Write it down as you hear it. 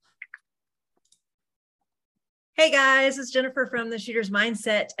Hey guys, it's Jennifer from The Shooter's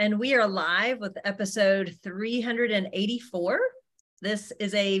Mindset, and we are live with episode 384. This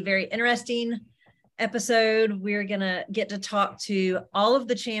is a very interesting episode. We're going to get to talk to all of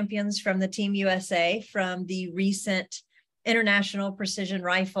the champions from the Team USA from the recent International Precision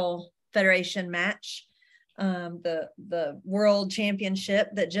Rifle Federation match, the World Championship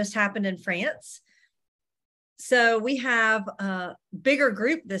that just happened in France. So we have a bigger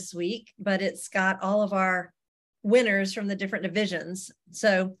group this week, but it's got all of our winners from the different divisions.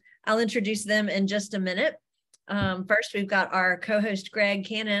 So I'll introduce them in just a minute. First, we've got our co-host, Greg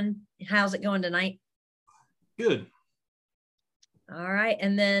Cannon. How's it going tonight? Good. All right.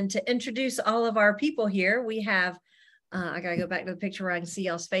 And then to introduce all of our people here, we have, I got to go back to the picture where I can see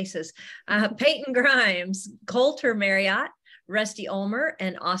y'all's faces. Payton Grimes, Coulter Mariott, Rusty Ulmer,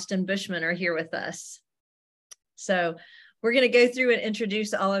 and Austin Bushman are here with us. So we're going to go through and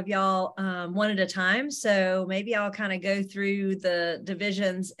introduce all of y'all one at a time. So maybe I'll kind of go through the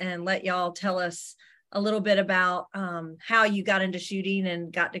divisions and let y'all tell us a little bit about how you got into shooting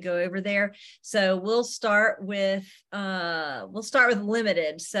and got to go over there. So we'll start with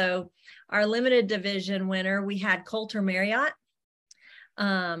limited. So our limited division winner, we had Coulter Mariott.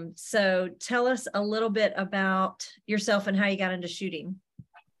 So tell us a little bit about yourself and how you got into shooting.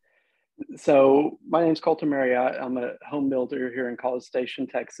 So my name's Coulter Mariott. I'm a home builder here in College Station,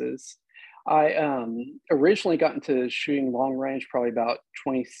 Texas. I originally got into shooting long range probably about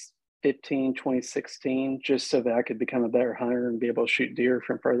 2015, 2016, just so that I could become a better hunter and be able to shoot deer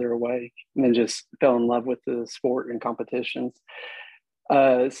from further away. And then just fell in love with the sport and competitions.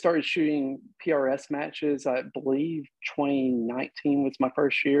 Started shooting PRS matches. I believe 2019 was my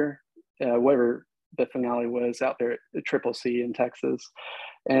first year, whatever the finale was out there at Triple C in Texas,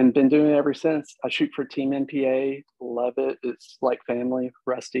 and been doing it ever since. I shoot for Team NPA, love it. It's like family,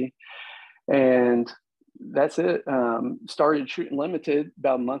 Rusty. And that's it. Started shooting limited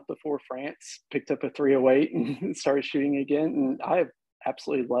about a month before France, picked up a 308 and started shooting again. And I have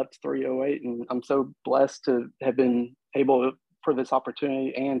absolutely loved 308. And I'm so blessed to have been able to, for this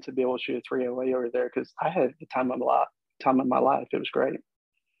opportunity and to be able to shoot a 308 over there, because I had the time of my life. It was great.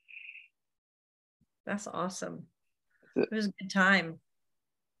 That's awesome. It was a good time.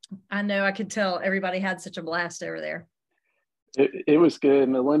 I know I could tell everybody had such a blast over there. It was good.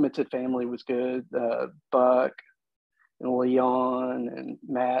 And the limited family was good. Buck and Leon and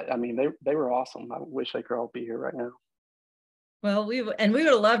Matt. I mean, they were awesome. I wish they could all be here right now. Well, we would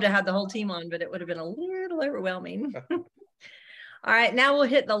have loved to have the whole team on, but it would have been a little overwhelming. All right, now we'll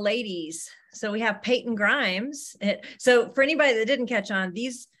hit the ladies. So we have Payton Grimes. So for anybody that didn't catch on,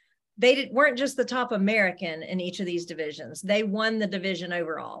 weren't just the top American in each of these divisions. They won the division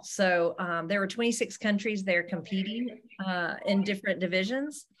overall. So there were 26 countries there competing in different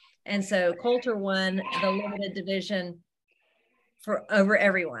divisions. And so Coulter won the limited division over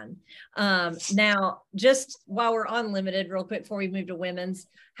everyone. Now, just while we're on limited, real quick, before we move to women's,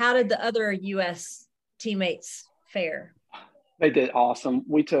 how did the other U.S. teammates fare? They did awesome.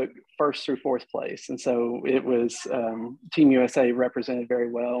 We took first through fourth place. And so it was Team USA represented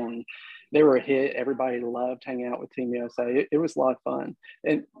very well. And they were a hit. Everybody loved hanging out with Team USA. It was a lot of fun.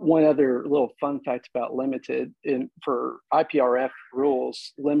 And one other little fun fact about limited, for IPRF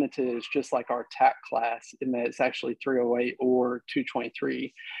rules, limited is just like our TAC class in that it's actually 308 or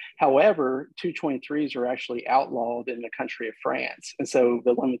 223. However, 223s are actually outlawed in the country of France. And so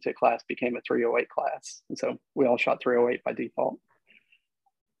the limited class became a 308 class. And so we all shot 308 by default.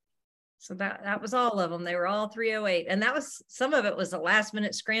 So that was all of them. They were all 308. And that was, some of it was a last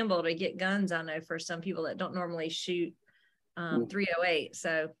minute scramble to get guns, I know, for some people that don't normally shoot 308.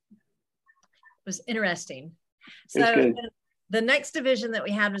 So it was interesting. So the next division that we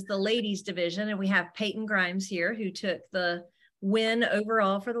had was the ladies division. And we have Payton Grimes here, who took the win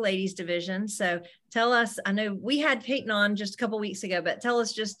overall for the ladies division. So tell us, I know we had Payton on just a couple of weeks ago, but tell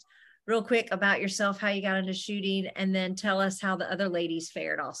us just real quick about yourself, how you got into shooting, and then tell us how the other ladies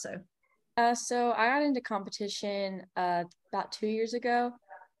fared also. So I got into competition about 2 years ago,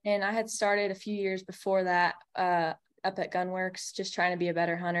 and I had started a few years before that up at Gunworks, just trying to be a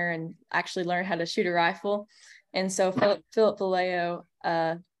better hunter and actually learn how to shoot a rifle. And so Philip Vallejo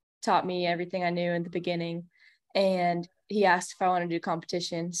taught me everything I knew in the beginning, and he asked if I wanted to do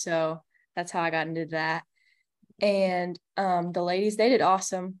competition. So that's how I got into that. And the ladies, they did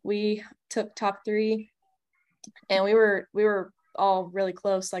awesome. We took top 3, and we were all really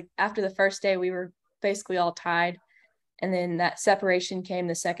close. Like after the first day, we were basically all tied, and then that separation came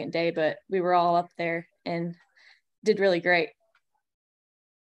the second day, but we were all up there and did really great.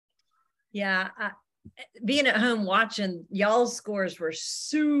 Yeah, being at home watching, y'all's scores were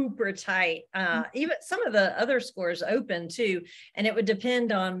super tight. Even some of the other scores open too. And it would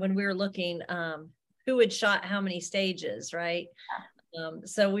depend on when we were looking, who had shot how many stages, right?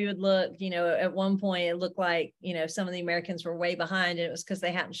 So we would look, you know, at one point it looked like, you know, some of the Americans were way behind, and it was because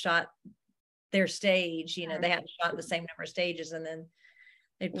they hadn't shot their stage, you know, they hadn't shot the same number of stages, and then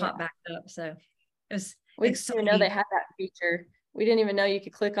they'd pop back up. So it was we didn't even know they had that feature. We didn't even know you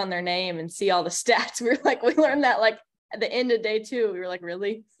could click on their name and see all the stats. We were like, we learned that like at the end of day 2. We were like,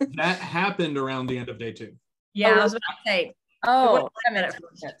 really? That happened around the end of day 2. Yeah, I was about to say. Oh, a minute.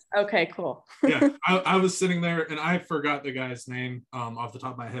 Okay, cool. Yeah, I was sitting there and I forgot the guy's name off the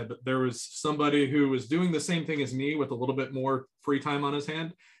top of my head, but there was somebody who was doing the same thing as me with a little bit more free time on his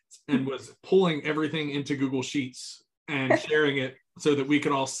hand and was pulling everything into Google Sheets and sharing it so that we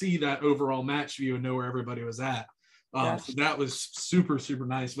could all see that overall match view and know where everybody was at. So that was super, super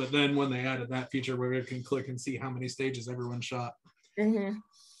nice. But then when they added that feature where we can click and see how many stages everyone shot,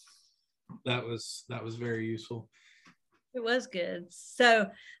 that was very useful. It was good. So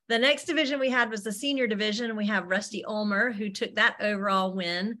the next division we had was the senior division. We have Rusty Ulmer, who took that overall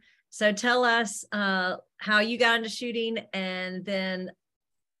win. So tell us how you got into shooting, and then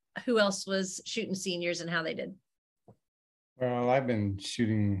who else was shooting seniors and how they did. Well, I've been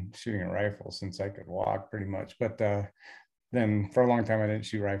shooting a rifle since I could walk pretty much, but then for a long time I didn't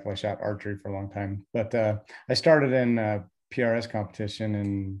shoot rifle. I shot archery for a long time, but I started in PRS competition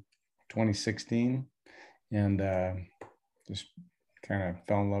in 2016 and just kind of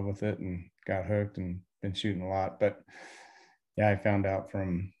fell in love with it and got hooked and been shooting a lot. But yeah, I found out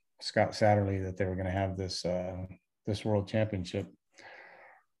from Scott Satterley that they were going to have this world championship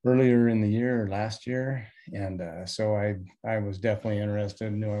earlier in the year, last year. And so I was definitely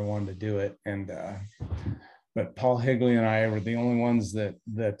interested, knew I wanted to do it. And but Paul Higley and I were the only ones that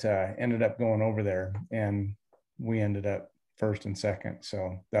ended up going over there, and we ended up first and second.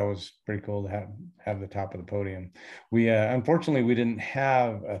 So that was pretty cool to have the top of the podium. We unfortunately we didn't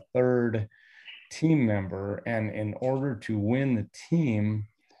have a third team member, and in order to win the team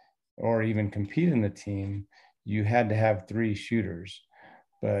or even compete in the team, you had to have 3 shooters.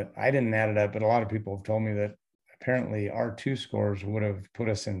 But I didn't add it up, but a lot of people have told me that apparently our 2 scores would have put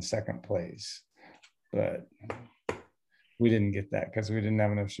us in second place, but we didn't get that because we didn't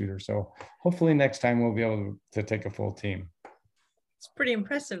have enough shooters. So hopefully next time we'll be able to take a full team. It's pretty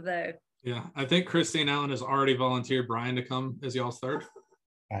impressive though. Yeah, I think Christine Allen has already volunteered Brian to come as y'all's third.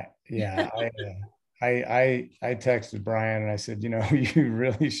 I texted Brian and I said, you know, you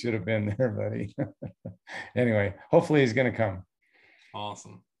really should have been there, buddy. Anyway, hopefully he's going to come.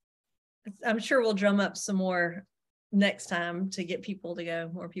 Awesome. I'm sure we'll drum up some more next time to get people to go,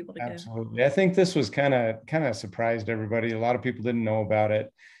 more people to go. Absolutely. I think this was kind of surprised everybody. A lot of people didn't know about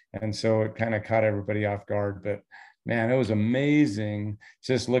it, and so it kind of caught everybody off guard. But man, it was amazing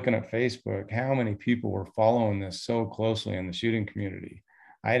just looking at Facebook how many people were following this so closely in the shooting community.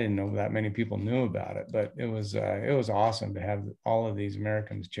 I didn't know that many people knew about it, but it was awesome to have all of these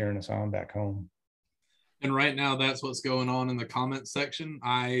Americans cheering us on back home. And right now, that's what's going on in the comment section.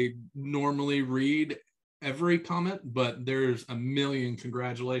 I normally read every comment, but there's a million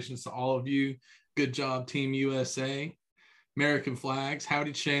congratulations to all of you. Good job, Team USA. American flags.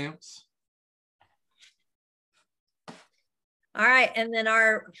 Howdy, champs. All right. And then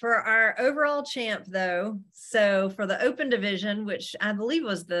for our overall champ, though, so for the open division, which I believe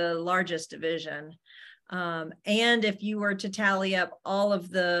was the largest division, and if you were to tally up all of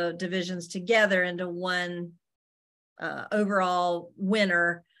the divisions together into one overall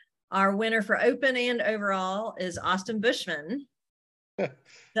winner, our winner for open and overall is Austin Bushman.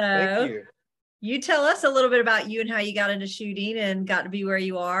 Thank you. You tell us a little bit about you and how you got into shooting and got to be where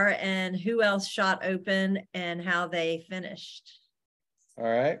you are, and who else shot open and how they finished. All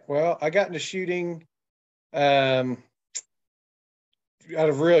right. Well, I got into shooting at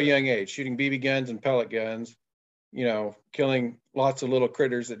a real young age, shooting BB guns and pellet guns, you know, killing lots of little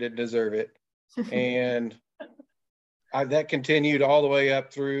critters that didn't deserve it. And that continued all the way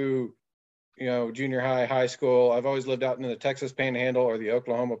up through, you know, junior high, high school. I've always lived out in the Texas Panhandle or the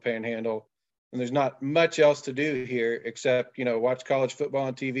Oklahoma Panhandle. And there's not much else to do here except, you know, watch college football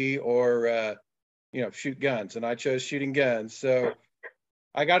on TV or, you know, shoot guns. And I chose shooting guns. So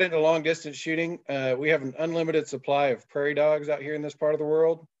I got into long distance shooting. We have an unlimited supply of prairie dogs out here in this part of the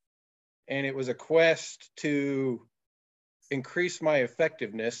world. And it was a quest to increase my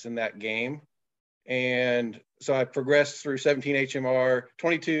effectiveness in that game. And so I progressed through 17 HMR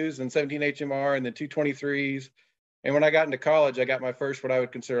 22s and 17 HMR and then 223s. And when I got into college, I got my first, what I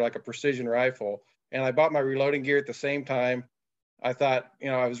would consider like a precision rifle. And I bought my reloading gear at the same time. I thought,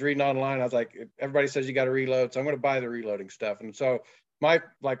 I was reading online. I was like, everybody says you got to reload, so I'm going to buy the reloading stuff. And so my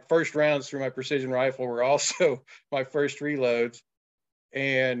first rounds through my precision rifle were also my first reloads.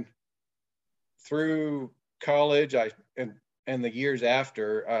 And through college, and the years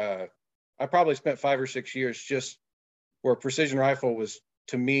after, I probably spent 5 or 6 years just where precision rifle was,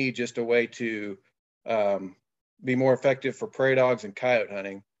 to me, just a way to be more effective for prairie dogs and coyote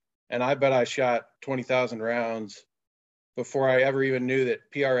hunting. And I bet I shot 20,000 rounds before I ever even knew that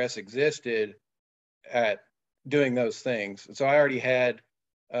PRS existed at doing those things. And so I already had,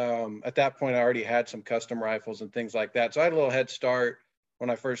 at that point, I already had some custom rifles and things like that. So I had a little head start when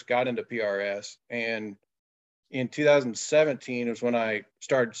I first got into PRS. And in 2017 was when I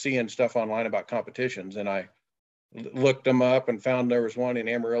started seeing stuff online about competitions. And I looked them up and found there was one in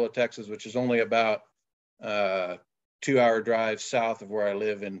Amarillo, Texas, which is only about 2-hour drive south of where I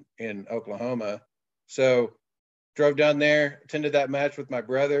live in Oklahoma. So drove down there, attended that match with my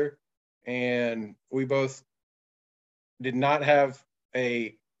brother, and we both did not have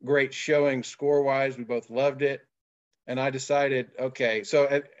a great showing score-wise. We both loved it. And I decided, okay,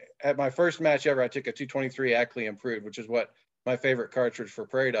 so at my first match ever, I took a 223 Ackley Improved, which is what my favorite cartridge for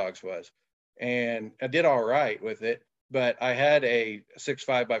prairie dogs was. And I did all right with it, but I had a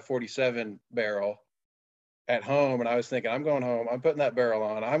 6.5x47 barrel at home, and I was thinking, I'm going home, I'm putting that barrel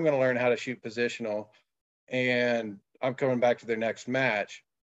on, I'm going to learn how to shoot positional, and I'm coming back to their next match.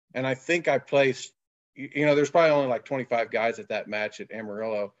 And I think I placed, there's probably only like 25 guys at that match at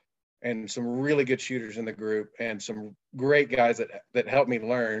Amarillo, and some really good shooters in the group, and some great guys that helped me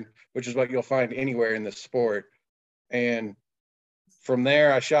learn, which is what you'll find anywhere in this sport. And from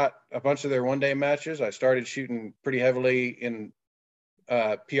there, I shot a bunch of their one-day matches. I started shooting pretty heavily in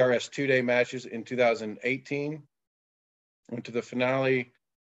PRS 2-day matches in 2018. Went to the finale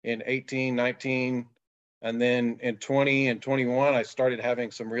in 18, 19, and then in 20 and 21, I started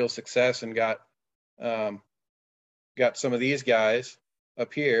having some real success and got some of these guys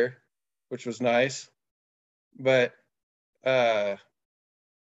up here, which was nice. But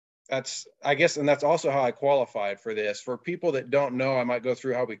that's, I guess, and that's also how I qualified for this. For people that don't know, I might go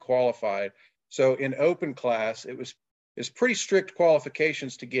through how we qualified. So in open class, it's pretty strict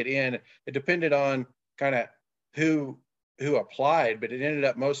qualifications to get in. It depended on kind of who applied, but it ended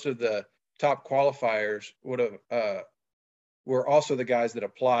up most of the top qualifiers were also the guys that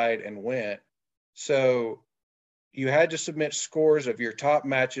applied and went. So you had to submit scores of your top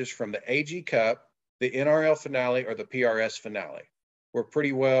matches from the AG Cup, the NRL finale, or the PRS finale. Were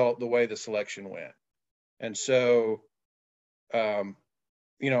pretty well the way the selection went. And so, of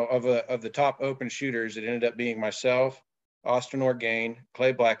the top open shooters, it ended up being myself, Austin Orgain,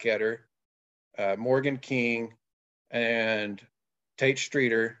 Clay Blackadder, Morgan King, and Tate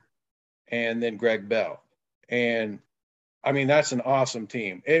Streeter, and then Greg Bell. And I mean, that's an awesome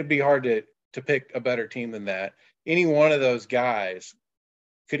team. It'd be hard to pick a better team than that. Any one of those guys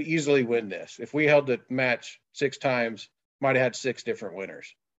could easily win this. If we held the match 6 times, might have had 6 different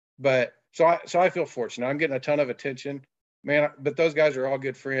winners. But so I feel fortunate. I'm getting a ton of attention, man. But those guys are all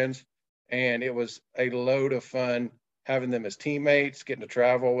good friends, and it was a load of fun having them as teammates, getting to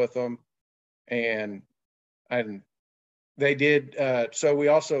travel with them, and they did. So we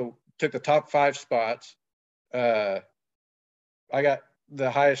also took the top 5 spots. I got the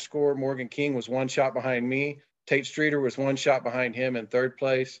highest score. Morgan King was 1 shot behind me. Tate Streeter was 1 shot behind him in 3rd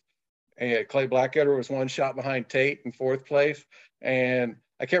place. And Clay Blackadder was 1 shot behind Tate in 4th place. And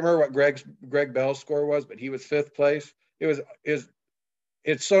I can't remember what Greg Bell's score was, but he was 5th place.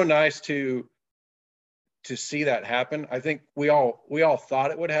 It's so nice to see that happen. I think we all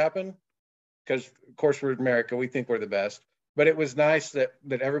thought it would happen because, of course, we're America. We think we're the best. But it was nice that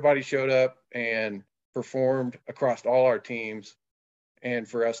everybody showed up and performed across all our teams, and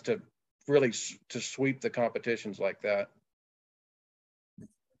for us to really to sweep the competitions like that.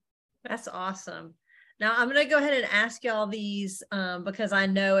 That's awesome. Now I'm going to go ahead and ask y'all these because I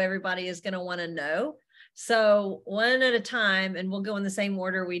know everybody is going to want to know. So one at a time, and we'll go in the same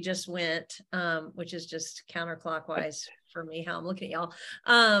order we just went, which is just counterclockwise for me, how I'm looking at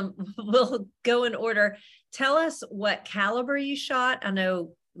y'all. We'll go in order. Tell us what caliber you shot. I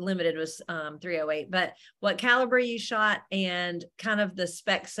know limited was 308, but what caliber you shot and kind of the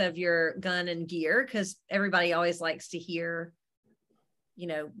specs of your gun and gear, because everybody always likes to hear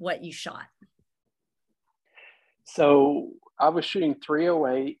what you shot. So I was shooting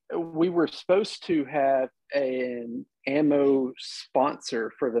 308. We were supposed to have an ammo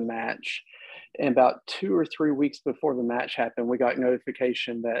sponsor for the match. And about 2 or 3 weeks before the match happened, we got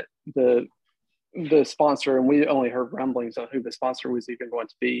notification that the sponsor, and we only heard rumblings on who the sponsor was even going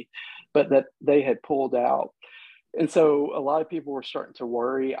to be, but that they had pulled out. And so a lot of people were starting to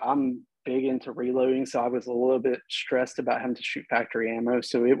worry. I'm big into reloading, so I was a little bit stressed about having to shoot factory ammo.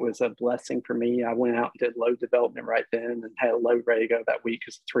 So it was a blessing for me. I went out and did load development right then and had a load ready to go that week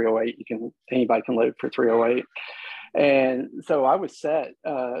because 308, anybody can load for 308. And so I was set.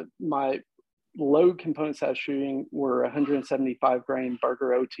 My load components I was shooting were 175 grain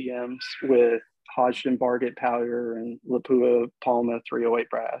Burger OTMs with Hodgdon Bargett powder and Lapua Palma 308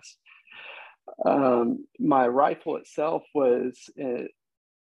 brass. My rifle itself was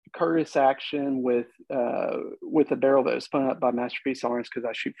Curtis action with a barrel that was spun up by Masterpiece Arms because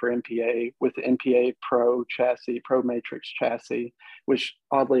I shoot for MPA with the MPA Pro chassis, Pro Matrix chassis, which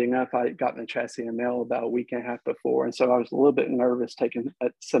oddly enough I got in the chassis in the mail about a week and a half before, and so I was a little bit nervous taking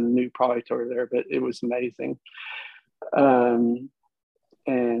some new product over there, but it was amazing.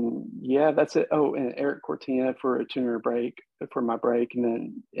 And yeah, that's it. Oh, and Eric Cortina for a tuner brake for my brake, and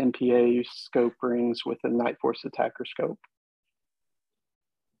then MPA scope rings with a Night Force attacker scope.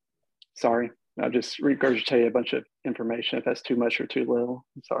 Sorry, I'll just regurgitate a bunch of information if that's too much or too little.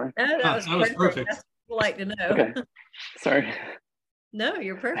 I'm sorry. No, that was perfect. That's what people like to know. Okay, sorry. No,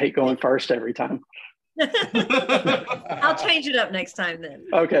 you're perfect. I hate going first every time. I'll change it up next time then.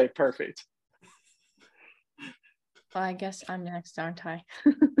 Okay, perfect. Well, I guess I'm next, aren't I?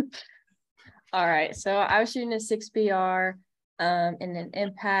 All right, so I was shooting a 6BR in an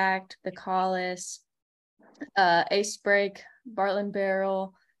Impact, the Collis, Ace Brake, Bartland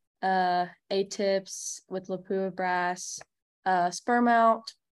barrel, A-tips with Lapua brass, spur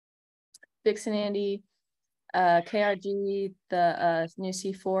mount, Vixen Andy, KRG, the new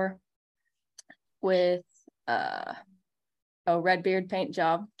C4 with Redbeard paint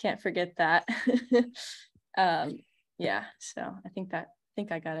job. Can't forget that. Yeah, so I think I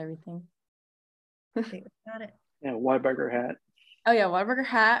got everything. I think I got it. Yeah, Weiberger hat. Oh yeah, Whataburger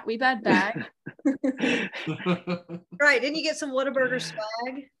hat. We bad bag. Right. Didn't you get some Whataburger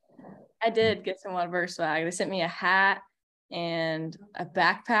swag? I did get some Whataburger swag. They sent me a hat and a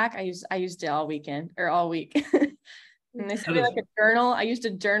backpack. I used it all weekend or all week. And they sent me like a journal. I used a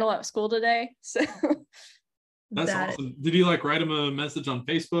journal at school today. So that's awesome. Did you like write him a message on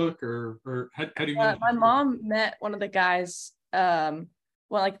Facebook or how do you my mom met one of the guys, one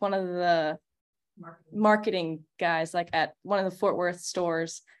of the marketing guys like at one of the Fort Worth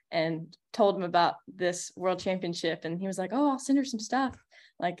stores, and told him about this world championship, and he was like, oh, I'll send her some stuff.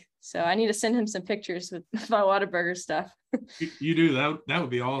 Like, so I need to send him some pictures with my Whataburger stuff. You do that would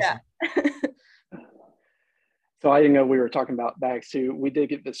be awesome. Yeah. So I didn't know we were talking about bags too. We did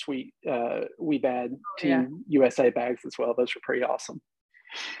get the sweet WeBad Team USA bags as well. Those were pretty awesome.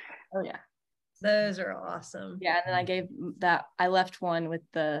 Oh yeah, those are awesome. Yeah, and then I left one with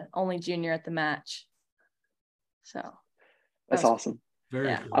the only junior at the match. So that's awesome.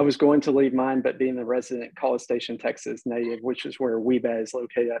 Very cool. I was going to leave mine, but being the resident College Station, Texas native, which is where WeBad is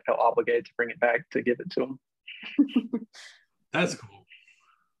located, I felt obligated to bring it back to give it to them. That's cool.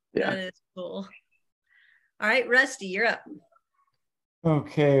 Yeah, that is cool. All right, Rusty, you're up.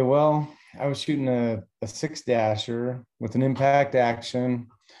 Okay, well, I was shooting a 6-dasher with an impact action,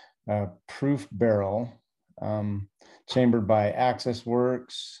 proof barrel, chambered by Access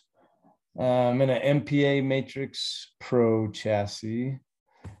Works, in an MPA Matrix Pro chassis,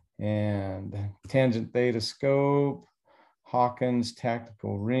 and tangent theta scope, Hawkins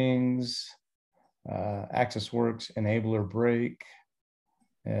tactical rings, Access Works enabler brake,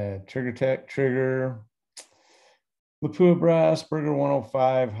 Trigger Tech trigger, Lapua brass, Burger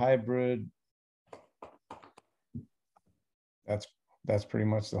 105 hybrid. That's pretty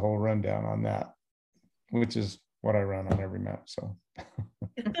much the whole rundown on that, which is what I run on every map. So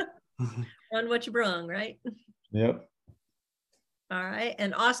Run what you brung, right? Yep. All right.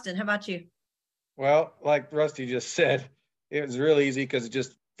 And Austin, how about you? Well, like Rusty just said, it was really easy because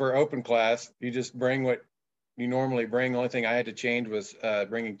just for open class, you just bring what you normally bring. The only thing I had to change was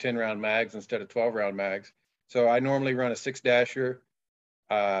bringing 10-round mags instead of 12-round mags. So I normally run a 6-dasher,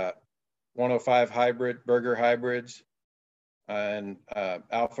 105 hybrid, Burger hybrids, and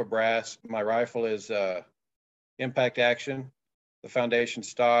Alpha brass. My rifle is impact action, the foundation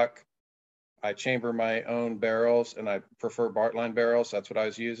stock. I chamber my own barrels, and I prefer Bartline barrels. That's what I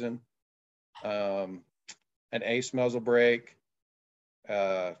was using. An Ace muzzle brake,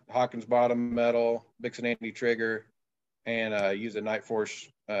 Hawkins bottom metal, Vixen Andy trigger, and use a Night Force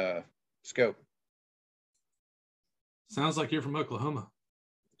scope. Sounds like you're from Oklahoma.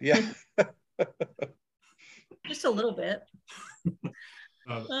 Yeah. Just a little bit.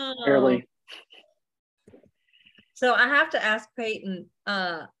 Barely. So I have to ask Payton,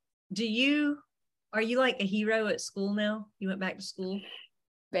 are you like a hero at school now? You went back to school?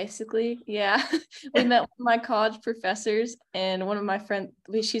 Basically, yeah. We met one of my college professors, and one of my friends,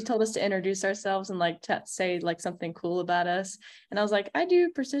 she told us to introduce ourselves and like say like something cool about us. And I was like, I do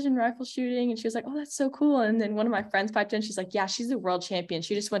precision rifle shooting. And she was like, oh, that's so cool. And then one of my friends piped in. She's like, yeah, she's a world champion.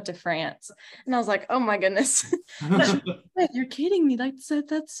 She just went to France. And I was like, oh my goodness. Like, you're kidding me. Like,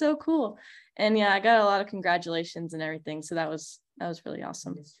 that's so cool. And yeah, I got a lot of congratulations and everything. So that was really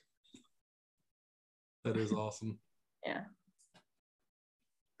awesome. That is awesome. Yeah.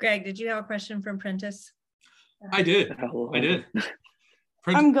 Greg, did you have a question from Prentice? I did.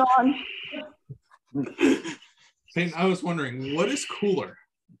 I'm gone. Payton, I was wondering, what is cooler,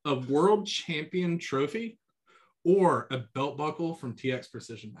 a world champion trophy or a belt buckle from Texas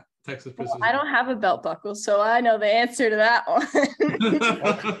Precision? I don't have a belt buckle, so I know the answer to that one.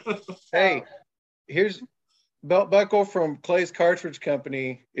 Hey, here's belt buckle from Clay's Cartridge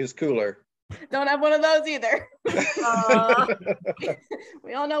Company is cooler. Don't have one of those either.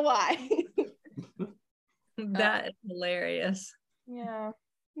 We all know why. That is hilarious. Yeah.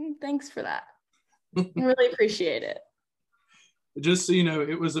 Thanks for that. I really appreciate it. Just so you know,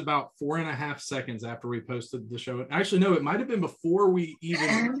 it was about 4.5 seconds after we posted the show. Actually, no, it might have been before we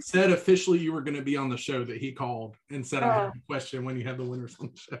even said officially you were going to be on the show that he called and said, I have a question when you have the winners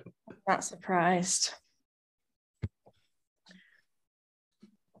on the show. I'm not surprised.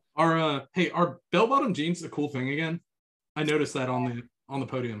 Are bell-bottom jeans the cool thing again? I noticed that on the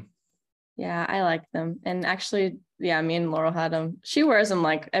podium. Yeah, I like them. And actually, yeah, me and Laurel had them. She wears them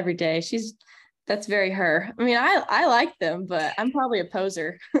like every day. That's very her. I mean, I like them, but I'm probably a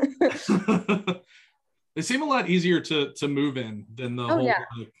poser. They seem a lot easier to move in than the whole. Yeah.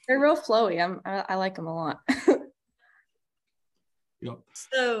 They're real flowy. I like them a lot. Yep.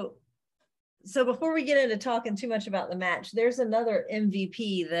 So before we get into talking too much about the match, there's another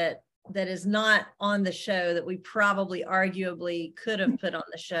MVP that is not on the show that we probably arguably could have put on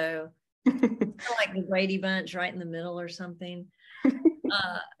the show. Like the Brady Bunch right in the middle or something.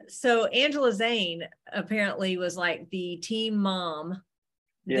 So Angela Zane apparently was like the team mom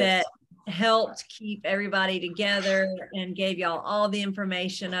that helped keep everybody together and gave y'all all the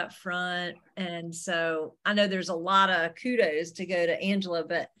information up front. And so I know there's a lot of kudos to go to Angela,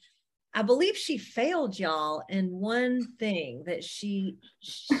 but I believe she failed y'all in one thing that she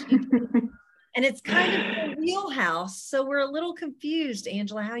and it's kind of a wheelhouse. So we're a little confused,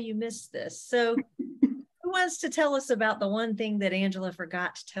 Angela, how you missed this. So who wants to tell us about the one thing that Angela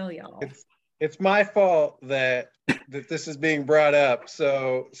forgot to tell y'all? It's my fault that this is being brought up.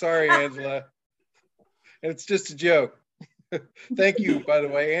 So sorry, Angela. It's just a joke. Thank you, by the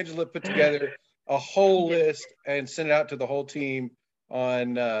way. Angela put together a whole list and sent it out to the whole team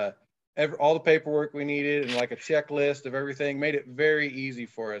on all the paperwork we needed and like a checklist of everything. Made it very easy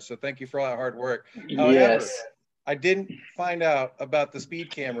for us. So thank you for all that hard work. However, I didn't find out about the speed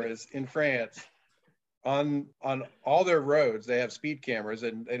cameras in France. On all their roads, they have speed cameras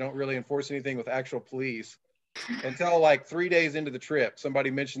and they don't really enforce anything with actual police until like 3 days into the trip.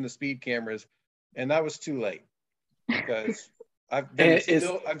 Somebody mentioned the speed cameras, and that was too late because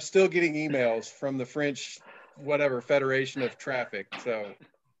I'm still getting emails from the French Federation of Traffic. So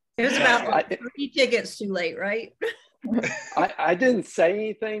it was about 3 tickets too late, right? I didn't say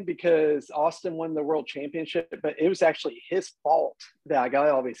anything because Austin won the world championship, but it was actually his fault that I got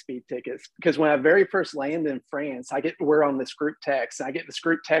all these speed tickets. Because when I very first landed in France, we're on this group text, and I get this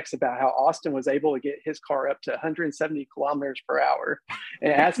group text about how Austin was able to get his car up to 170 kilometers per hour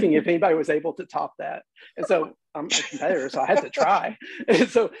and asking if anybody was able to top that. And so I'm a competitor, so I had to try. And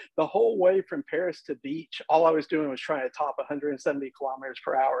so the whole way from Paris to beach, all I was doing was trying to top 170 kilometers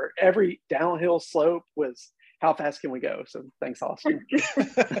per hour. Every downhill slope was, how fast can we go? So thanks, Austin.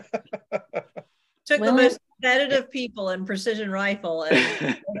 Took the most competitive people in precision rifle and gave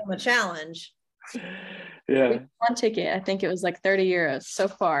them a challenge. Yeah. One ticket, I think it was like 30 euros so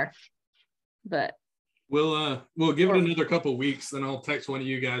far. But we'll give it another couple of weeks, then I'll text one of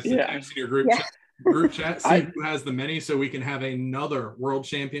you guys to text in your group chat, see who has the many, so we can have another world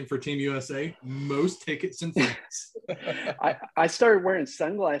champion for Team USA. Most tickets in France. I started wearing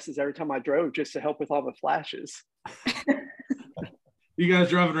sunglasses every time I drove just to help with all the flashes. You guys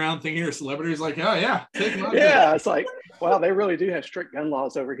driving around thinking you're celebrities, like, oh yeah, take them out. Yeah, it's like, wow, they really do have strict gun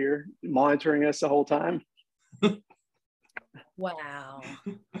laws over here, monitoring us the whole time. Wow.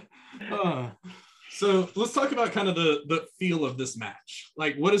 So let's talk about kind of the feel of this match.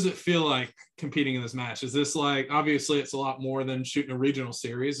 Like, what does it feel like competing in this match? Is this like, obviously it's a lot more than shooting a regional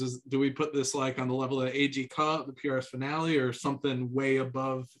series. Do we put this like on the level of the AG Cup, the PRS finale, or something way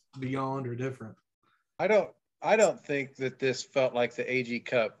above, beyond, or different? I don't think that this felt like the AG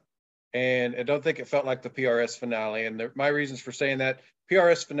Cup And I don't think it felt like the PRS finale. And my reasons for saying that,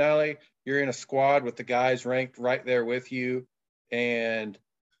 PRS finale, you're in a squad with the guys ranked right there with you, and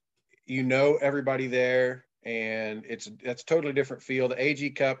you know everybody there, and it's a totally different feel. The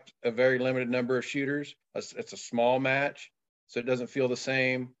AG Cup, a very limited number of shooters. It's a small match, so it doesn't feel the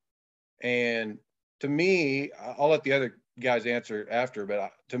same. And to me, I'll let the other guys answer after,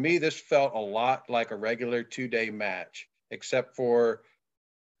 but to me, this felt a lot like a regular 2-day match, except for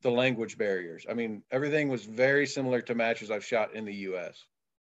the language barriers. I mean, everything was very similar to matches I've shot in the US.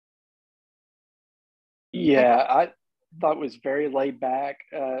 Yeah, I thought it was very laid back.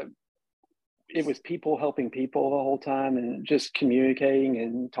 It was people helping people the whole time and just communicating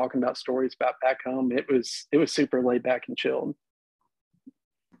and talking about stories about back home. It was super laid back and chilled.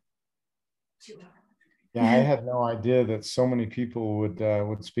 Yeah, I had no idea that so many people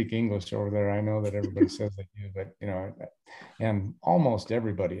would speak English over there. I know that everybody says they do, but and almost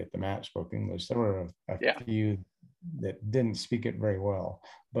everybody at the match spoke English. There were a few that didn't speak it very well,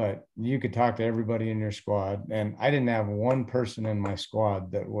 but you could talk to everybody in your squad. And I didn't have one person in my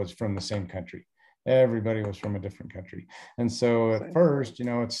squad that was from the same country. Everybody was from a different country. And so at first,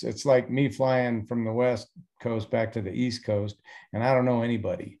 it's like me flying from the West Coast back to the East Coast, and I don't know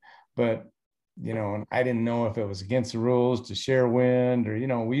anybody, but and I didn't know if it was against the rules to share wind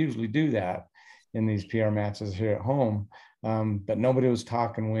or, we usually do that in these PR matches here at home. But nobody was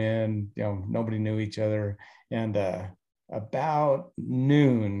talking wind, nobody knew each other. And about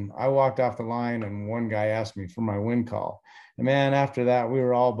noon, I walked off the line and one guy asked me for my wind call. And man, after that, we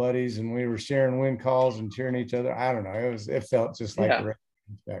were all buddies and we were sharing wind calls and cheering each other. I don't know. It felt just like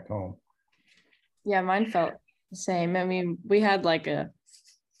back home. Yeah, mine felt the same. I mean, we had like a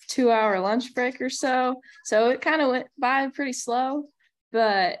 2-hour lunch break or so it kind of went by pretty slow,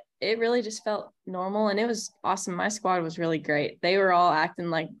 but it really just felt normal, and it was awesome. My squad was really great. They were all acting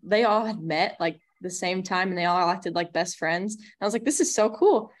like they all had met like the same time, and they all acted like best friends. And I was like, this is so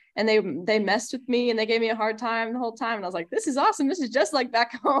cool. And they messed with me and they gave me a hard time the whole time, and I was like, this is awesome. This is just like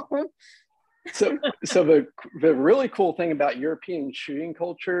back home. So the really cool thing about European shooting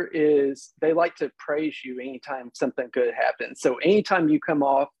culture is they like to praise you anytime something good happens. So anytime you come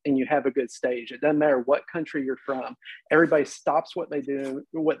off and you have a good stage, it doesn't matter what country you're from, everybody stops what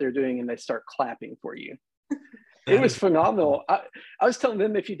they're doing and they start clapping for you. It was phenomenal. I was telling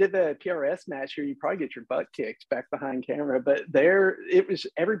them, if you did the PRS match here, you'd probably get your butt kicked back behind camera, but it was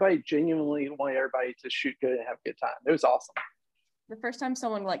everybody genuinely wanted everybody to shoot good and have a good time. It was awesome. The first time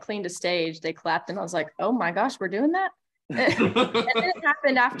someone like cleaned a stage, they clapped, and I was like, oh my gosh, we're doing that. And it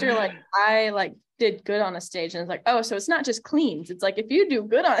happened after like I like did good on a stage, and it's like, oh, so it's not just cleans. It's like if you do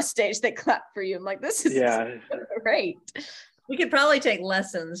good on a stage, they clap for you. I'm like, this is great. We could probably take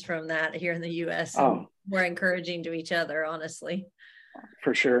lessons from that here in the US. We're encouraging to each other, honestly.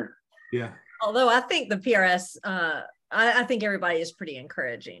 For sure. Yeah. Although I think the PRS, I think everybody is pretty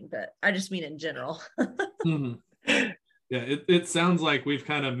encouraging, but I just mean in general. Mm-hmm. Yeah, it sounds like we've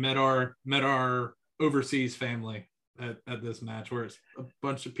kind of met our overseas family at this match, where it's a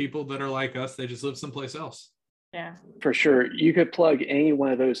bunch of people that are like us. They just live someplace else. Yeah, for sure. You could plug any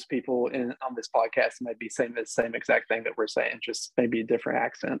one of those people in on this podcast and they'd be saying the same exact thing that we're saying, just maybe a different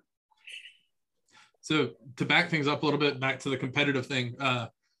accent. So to back things up a little bit, back to the competitive thing,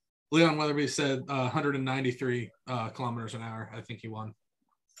 Leon Weatherby said 193 kilometers an hour. I think he won.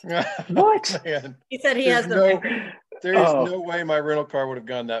 What? Man. He said he has the There is no way my rental car would have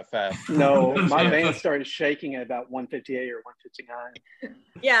gone that fast. No, my van started shaking at about 158 or 159.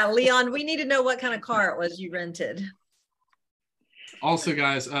 Yeah, Leon, we need to know what kind of car it was you rented. Also,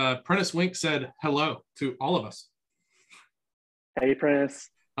 guys, Prentice Wink said hello to all of us. Hey, Prentice.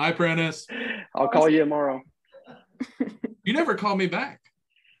 Hi, Prentice. I'll call you tomorrow. You never called me back.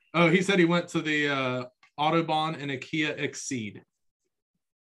 Oh, he said he went to the Autobahn and a Kia Exceed.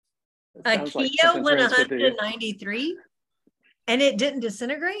 A Kia went 193 and it didn't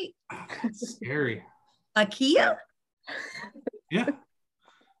disintegrate? That's scary. A Kia? Yeah.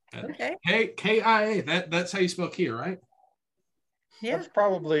 Okay. Hey, KIA. That's how you spell Kia, right? Yeah. That's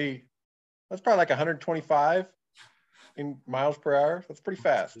probably like 125 in miles per hour. That's pretty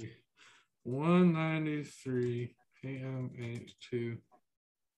fast. 193 KM82.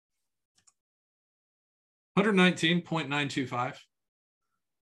 119.925.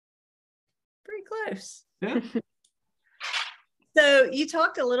 Pretty close. Yeah. So you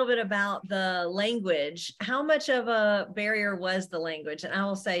talked a little bit about the language. How much of a barrier was the language? And I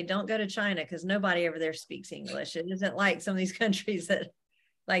will say, don't go to China because nobody over there speaks English. It isn't like some of these countries that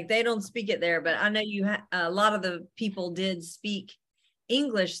like they don't speak it there. But I know a lot of the people did speak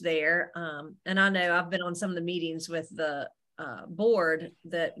English there. And I know I've been on some of the meetings with the board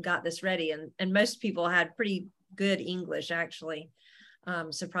that got this ready, and most people had pretty good English, actually,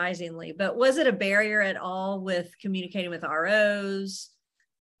 surprisingly. But was it a barrier at all with communicating with ROs,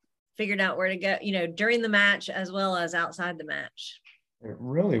 figuring out where to go, during the match as well as outside the match? It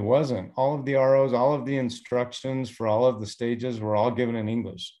really wasn't. All of the ROs, all of the instructions for all of the stages were all given in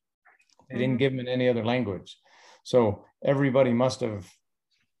English. They didn't give them in any other language. So everybody must have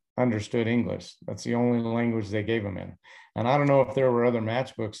understood English. That's the only language they gave them in. And I don't know if there were other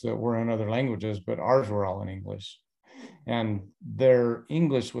match books that were in other languages, but ours were all in English. And their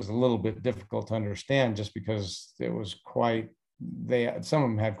English was a little bit difficult to understand just because it was some of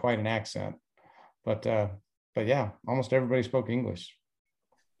them had quite an accent. But yeah, almost everybody spoke English.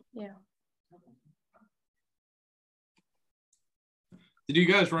 Yeah. Did you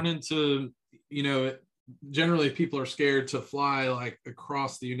guys run into, generally people are scared to fly like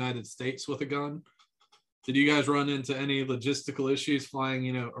across the United States with a gun. Did you guys run into any logistical issues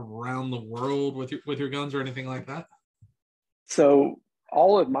flying, around the world with your guns or anything like that? So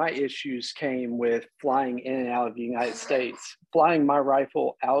all of my issues came with flying in and out of the United States. Flying my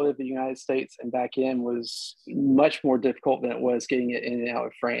rifle out of the United States and back in was much more difficult than it was getting it in and out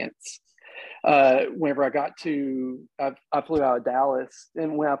of France. Whenever I flew out of Dallas,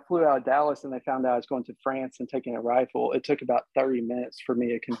 and when I flew out of Dallas and they found out I was going to France and taking a rifle, it took about 30 minutes for me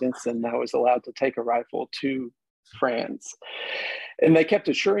to convince them that I was allowed to take a rifle to France. And they kept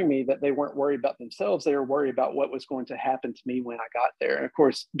assuring me that they weren't worried about themselves. They were worried about what was going to happen to me when I got there. And of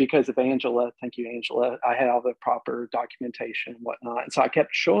course, because of Angela, thank you, Angela, I had all the proper documentation and whatnot. And so I kept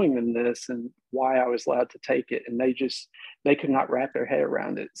showing them this and why I was allowed to take it. And they could not wrap their head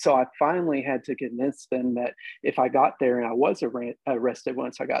around it. So I finally had to convince them that if I got there and I was arrested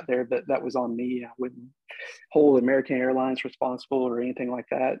once I got there, that was on me. I wouldn't hold American Airlines responsible or anything like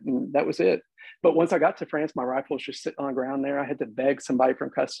that. And that was it. But once I got to France, my rifle was just sitting on the ground there. I had to beg somebody from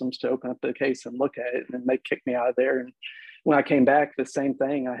customs to open up the case and look at it, and then they kicked me out of there. And when I came back, the same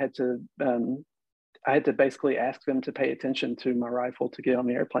thing. I had to basically ask them to pay attention to my rifle to get on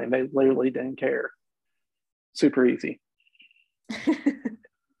the airplane. They literally didn't care. Super easy.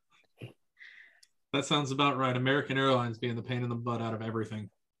 That sounds about right. American Airlines being the pain in the butt out of everything.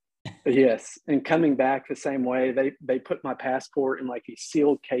 Yes, and coming back the same way, they put my passport in like these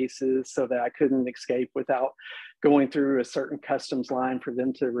sealed cases so that I couldn't escape without going through a certain customs line for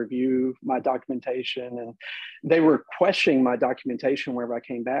them to review my documentation. And they were questioning my documentation whenever I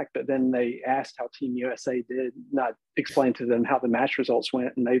came back, but then they asked how Team USA did, not explain to them how the match results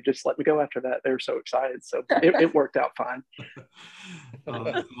went, and they just let me go after that. They were so excited, so it worked out fine. Oh,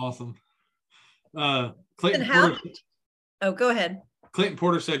 that's awesome. Clayton Porter. Oh, go ahead. Clayton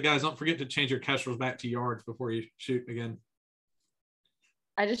Porter said, guys, don't forget to change your kestrels back to yards before you shoot again.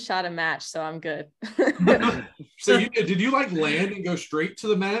 I just shot a match, so I'm good. So did you like land and go straight to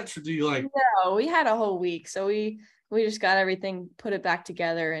the match, or do you like? No, we had a whole week, so we just got everything, put it back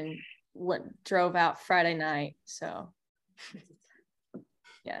together, and drove out Friday night. So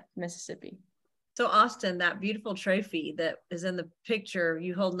yeah, Mississippi. So Austin, that beautiful trophy that is in the picture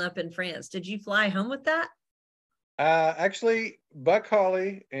you holding up in France, did you fly home with that? Actually, Buck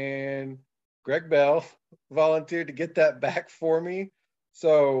Hawley and Greg Bell volunteered to get that back for me.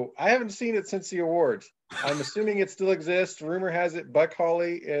 So I haven't seen it since the awards. I'm assuming it still exists. Rumor has it Buck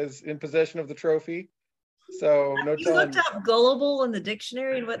Hawley is in possession of the trophy. So no telling. You looked up gullible in the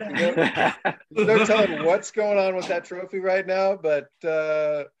dictionary and what the heck? No telling what's going on with that trophy right now, but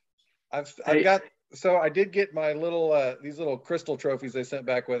I did get my little these little crystal trophies they sent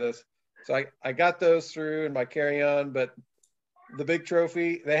back with us. So I got those through in my carry-on, but the big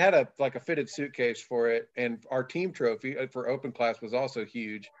trophy, they had a fitted suitcase for it. And our team trophy for open class was also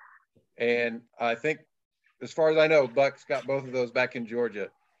huge. And I think, as far as I know, Buck's got both of those back in Georgia.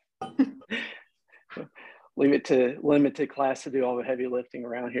 Leave it to limited class to do all the heavy lifting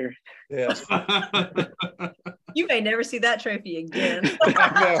around here. Yeah. You may never see that trophy again.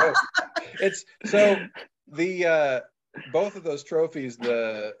 I know. It's so both of those trophies,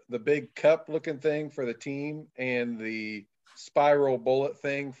 the big cup looking thing for the team and the spiral bullet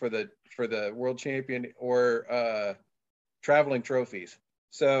thing for the world champion, or traveling trophies.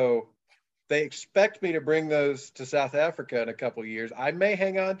 So they expect me to bring those to South Africa in a couple of years. I may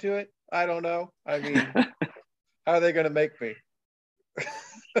hang on to it. I don't know. I mean, how are they going to make me?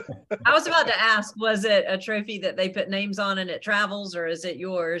 I was about to ask, was it a trophy that they put names on and it travels, or is it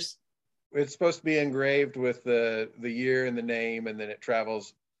yours? It's supposed to be engraved with the year and the name, and then it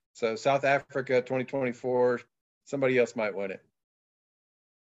travels. So South Africa 2024, somebody else might win it.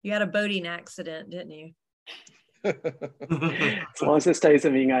 You had a boating accident, didn't you? As long as it stays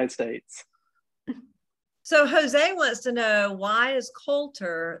in the United States. So Jose wants to know, why is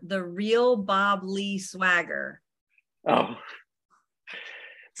Coulter the real Bob Lee swagger? Oh,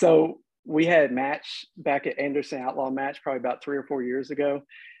 so we had a match back at Anderson Outlaw Match probably about 3 or 4 years ago.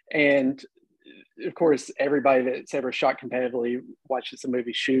 And of course, everybody that's ever shot competitively watches the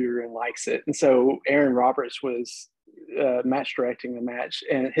movie Shooter and likes it. And so Aaron Roberts was match directing the match.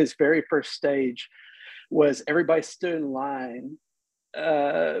 And his very first stage was everybody stood in line.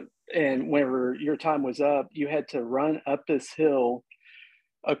 And whenever your time was up, you had to run up this hill,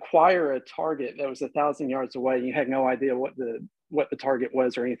 acquire a target that was 1,000 yards away. You had no idea what the target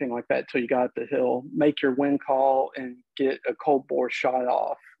was or anything like that until you got up the hill, make your wind call and get a cold bore shot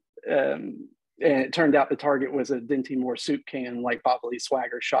off. And it turned out the target was a Dinty Moore soup can, like Bob Lee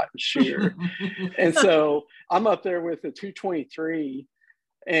Swagger shot in Shooter. And so I'm up there with a 223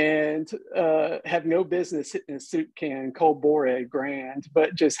 and have no business hitting a soup can cold bore at Grand,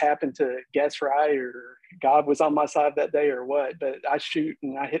 but just happened to guess right, or God was on my side that day or what. But I shoot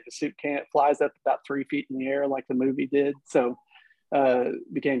and I hit the soup can, it flies up about 3 feet in the air like the movie did. So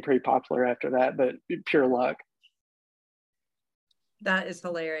became pretty popular after that, but pure luck. That is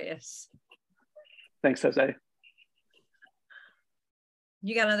hilarious. Thanks, Jose.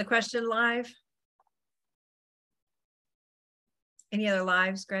 You got another question live? Any other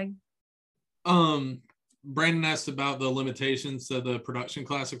lives, Greg? Brandon asked about the limitations to the production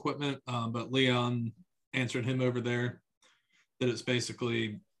class equipment, but Leon answered him over there that it's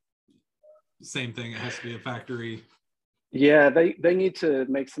basically the same thing. It has to be a factory. Yeah, they need to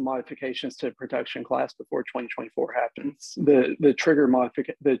make some modifications to production class before 2024 happens. The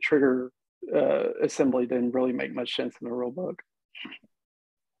trigger assembly didn't really make much sense in the rule book.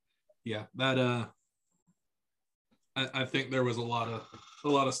 Yeah, that I think there was a lot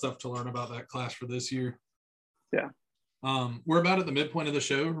of stuff to learn about that class for this year. Yeah. We're about at the midpoint of the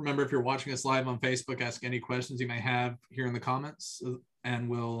show. Remember, if you're watching us live on Facebook, ask any questions you may have here in the comments, and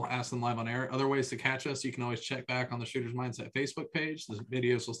we'll ask them live on air. Other ways to catch us, you can always check back on the Shooter's Mindset Facebook page. The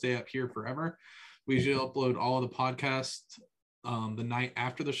videos will stay up here forever. We usually upload all of the podcasts the night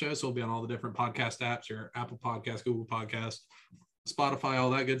after the show, so we'll be on all the different podcast apps, your Apple Podcast, Google Podcast, Spotify, all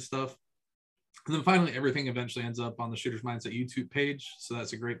that good stuff. And then finally, everything eventually ends up on the Shooter's Mindset YouTube page, so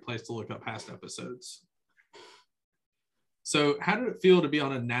that's a great place to look up past episodes. So how did it feel to be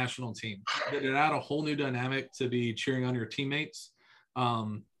on a national team? Did it add a whole new dynamic to be cheering on your teammates?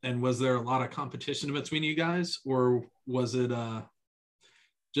 And was there a lot of competition between you guys, or was it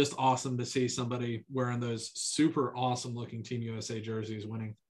just awesome to see somebody wearing those super awesome looking Team USA jerseys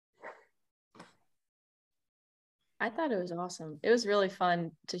winning? I thought it was awesome. It was really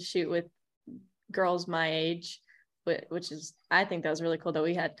fun to shoot with girls my age, which is, I think that was really cool that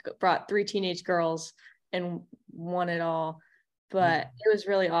we had brought 3 teenage girls and won it all. But it was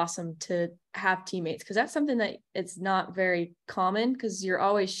really awesome to have teammates, because that's something that it's not very common, because you're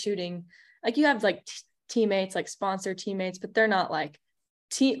always shooting, like you have like teammates, like sponsor teammates, but they're not like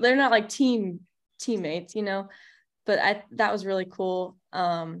team teammates, you know. But that was really cool.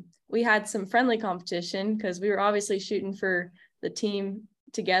 We had some friendly competition because we were obviously shooting for the team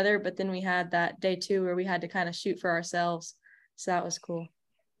together, but then we had that day 2 where we had to kind of shoot for ourselves. So that was cool.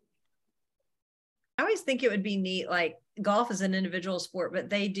 I always think it would be neat, like golf is an individual sport, but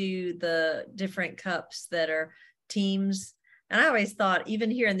they do the different cups that are teams. And I always thought, even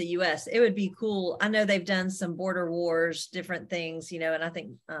here in the US, it would be cool. I know they've done some border wars, different things, you know, and I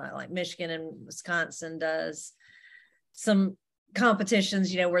think like Michigan and Wisconsin does some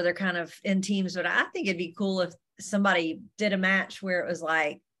competitions, you know, where they're kind of in teams. But I think it'd be cool if somebody did a match where it was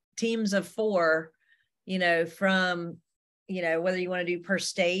like teams of 4, you know, from, you know, whether you want to do per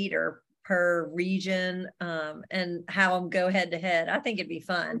state or per region, and have them go head to head. I think it'd be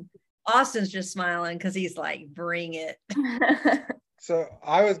fun. Austin's just smiling because he's like, bring it. So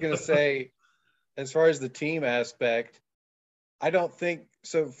I was going to say, as far as the team aspect, I don't think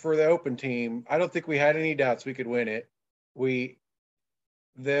so. For the open team, I don't think we had any doubts we could win it.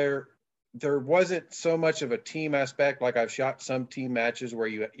 There wasn't so much of a team aspect. Like I've shot some team matches where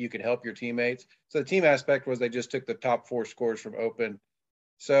you can help your teammates. So the team aspect was they just took the top 4 scores from open.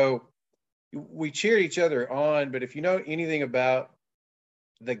 So we cheered each other on, but if you know anything about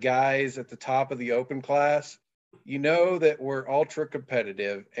the guys at the top of the open class, you know that we're ultra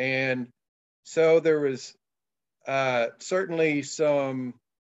competitive. And so there was certainly some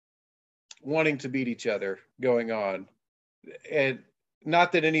wanting to beat each other going on. And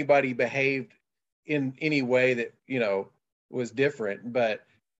not that anybody behaved in any way that, you know, was different, but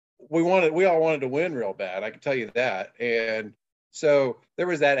we all wanted to win real bad. I can tell you that. And so there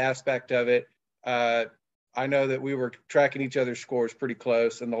was that aspect of it. I know that we were tracking each other's scores pretty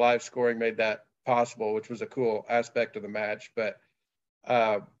close, and the live scoring made that possible, which was a cool aspect of the match. But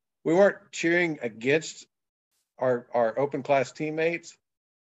we weren't cheering against our open class teammates,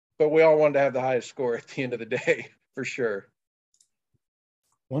 but we all wanted to have the highest score at the end of the day, for sure.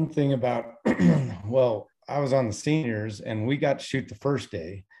 One thing about, well, I was on the seniors and we got to shoot the first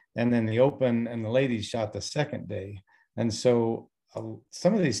day, and then the open and the ladies shot the second day. And so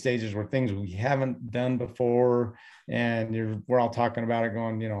some of these stages were things we haven't done before, and we're all talking about it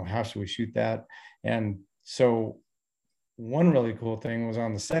going, how should we shoot that? And so one really cool thing was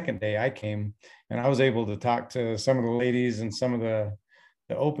on the second day I came and I was able to talk to some of the ladies and some of the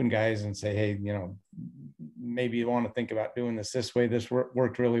open guys and say, hey, maybe you want to think about doing this way. This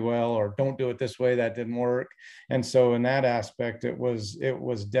worked really well, or don't do it this way. That didn't work. And so in that aspect, it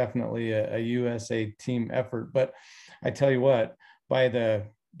was definitely a USA team effort. But I tell you what, by the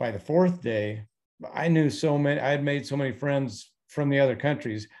fourth day, I had made so many friends from the other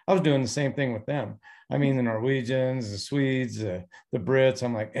countries. I was doing the same thing with them. I mean, the Norwegians, the Swedes, the Brits.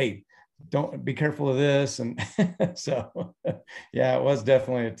 I'm like, hey, don't be careful of this. And so, yeah, it was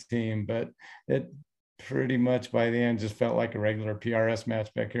definitely a team, but it pretty much by the end just felt like a regular PRS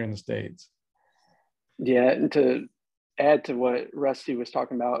match back here in the States. Yeah, and to add to what Rusty was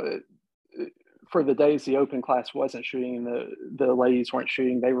talking about, for the days the open class wasn't shooting, the ladies weren't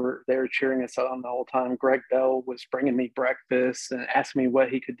shooting, they were cheering us on the whole time. Greg Bell was bringing me breakfast and asking me what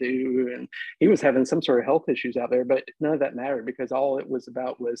he could do, and he was having some sort of health issues out there, but none of that mattered because all it was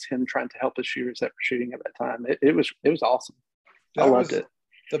about was him trying to help the shooters that were shooting at that time. It was awesome. I loved it.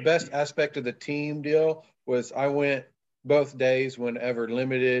 The best aspect of the team deal was I went both days whenever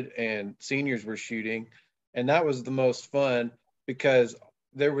limited and seniors were shooting, and that was the most fun because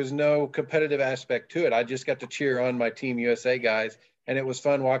there was no competitive aspect to it. I just got to cheer on my Team USA guys, and it was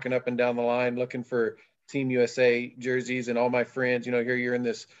fun walking up and down the line looking for Team USA jerseys and all my friends. Here you're in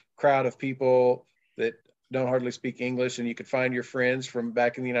this crowd of people that don't hardly speak English, and you could find your friends from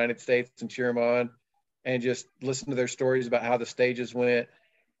back in the United States and cheer them on and just listen to their stories about how the stages went.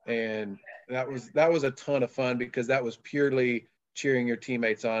 And that was a ton of fun because that was purely cheering your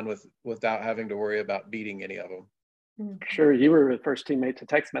teammates on without having to worry about beating any of them. Sure, you were the first teammate to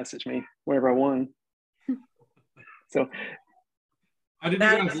text message me whenever I won. So, how did you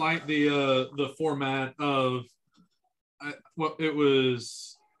guys like the format of it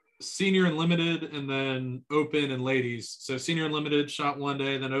was senior and limited, and then open and ladies? So senior and limited shot one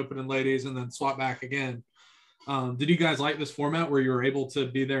day, then open and ladies, and then swap back again. Did you guys like this format where you were able to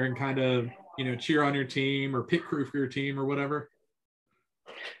be there and kind of cheer on your team or pit crew for your team or whatever?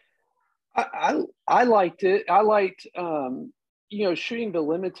 I liked it. I liked, shooting the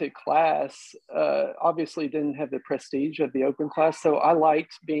limited class obviously didn't have the prestige of the open class. So I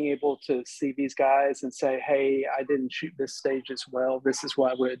liked being able to see these guys and say, hey, I didn't shoot this stage as well. This is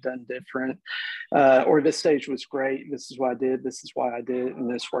what I would have done different. Or this stage was great. This is what I did. This is why I did it. And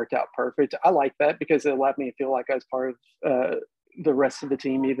this worked out perfect. I like that because it allowed me to feel like I was part of the rest of the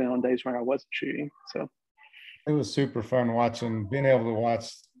team, even on days when I wasn't shooting. So it was super fun being able to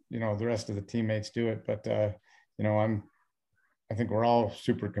watch the rest of the teammates do it. But, I think we're all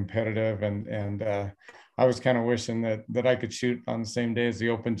super competitive, and I was kind of wishing that I could shoot on the same day as the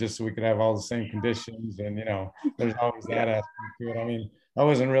open just so we could have all the same conditions. And, there's always that aspect to it. I mean, I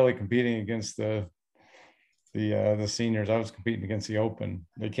wasn't really competing against the seniors. I was competing against the open.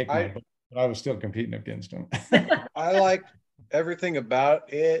 They kicked me, but I was still competing against them. I liked everything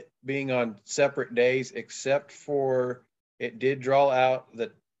about it being on separate days, except for it did draw out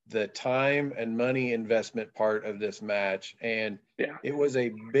the time and money investment part of this match. And it was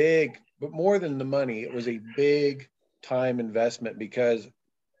a big, but more than the money, it was a big time investment because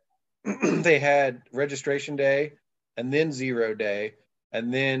they had registration day and then 0 day,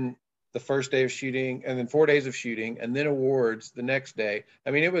 and then the first day of shooting, and then 4 days of shooting, and then awards the next day.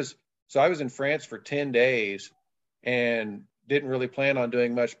 I mean, so I was in France for 10 days and didn't really plan on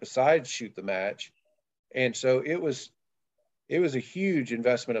doing much besides shoot the match. And so it was a huge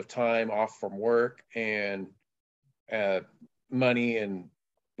investment of time off from work and money and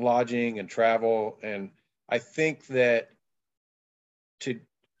lodging and travel. And I think that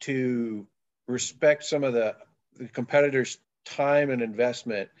to respect some of the competitors' time and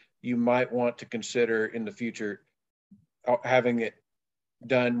investment, you might want to consider in the future having it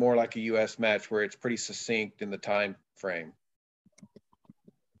done more like a U.S. match where it's pretty succinct in the time frame.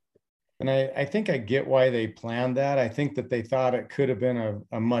 And I think I get why they planned that. I think that they thought it could have been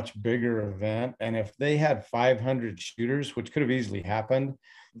a much bigger event. And if they had 500 shooters, which could have easily happened,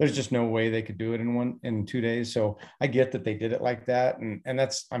 there's just no way they could do it in 2 days. So I get that they did it like that. And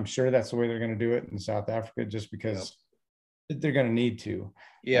I'm sure that's the way they're going to do it in South Africa, just because they're going to need to.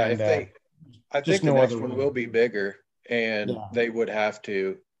 Yeah. And, I think the next one will be bigger, and they would have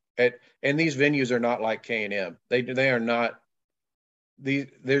to. And these venues are not like K&M. They are not.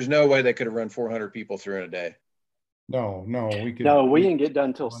 There's no way they could have run 400 people through in a day. No, we could. No, we didn't get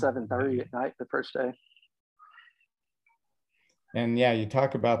done till 7:30 at night the first day. And yeah, you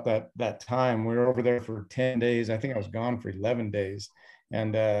talk about that time. We were over there for 10 days. I think I was gone for 11 days.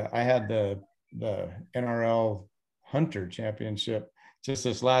 And I had the NRL Hunter Championship just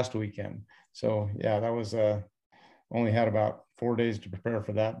this last weekend. So yeah, that was only had about 4 days to prepare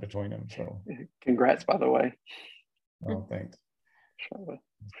for that between them. So congrats, by the way. Oh, thanks.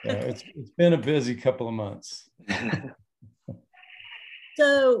 Yeah, it's been a busy couple of months.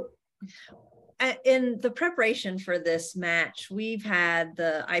 So in the preparation for this match, we've had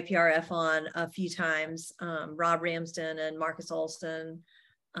the IPRF on a few times, Rob Ramsden and Marcus Olston,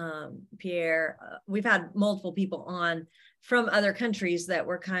 Pierre. We've had multiple people on from other countries that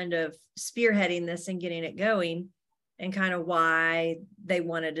were kind of spearheading this and getting it going, and kind of why they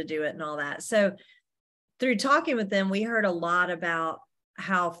wanted to do it and all that. So through talking with them, we heard a lot about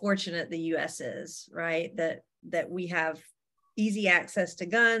how fortunate the US is, right? That we have easy access to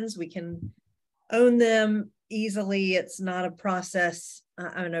guns. We can own them easily. It's not a process.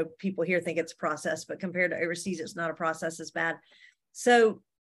 I know people here think it's a process, but compared to overseas, it's not a process as bad. So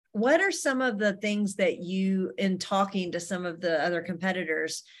what are some of the things that you, in talking to some of the other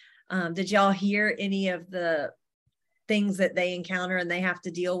competitors, did y'all hear any of the things that they encounter and they have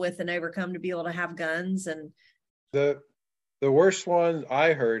to deal with and overcome to be able to have guns? And the worst one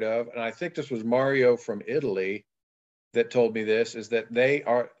I heard of, and I think this was Mario from Italy that told me this, is that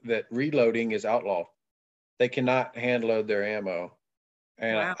that reloading is outlawed. They cannot hand load their ammo.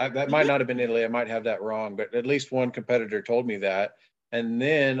 And wow. That might not have been Italy. I might have that wrong, but at least one competitor told me that. And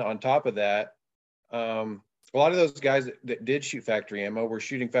then on top of that, a lot of those guys that did shoot factory ammo were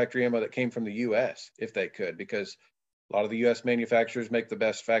shooting factory ammo that came from the US, if they could, because a lot of the US manufacturers make the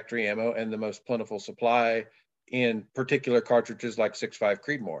best factory ammo and the most plentiful supply in particular cartridges like 6.5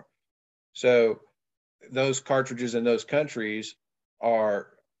 Creedmoor. So those cartridges in those countries are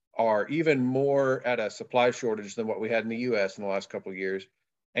even more at a supply shortage than what we had in the US in the last couple of years.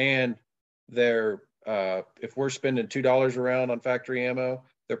 And they're, if we're spending $2 a round on factory ammo,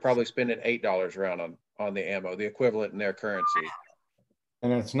 they're probably spending $8 a round on the ammo, the equivalent in their currency.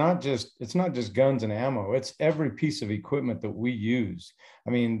 And it's not just guns and ammo. It's every piece of equipment that we use. I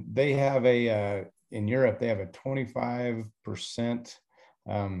mean, they have in Europe, they have a 25%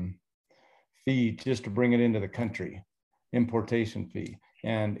 fee just to bring it into the country, importation fee.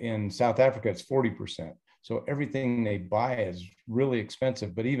 And in South Africa, it's 40%. So everything they buy is really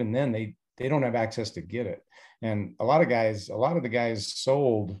expensive, but even then they don't have access to get it. And a lot of the guys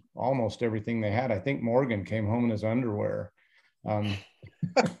sold almost everything they had. I think Morgan came home in his underwear.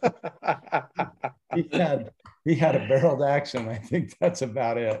 He had a barreled action. I think that's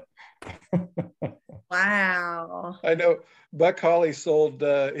about it. Wow. I know Buck Hawley sold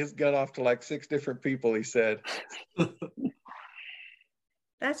his gun off to like 6 different people, he said.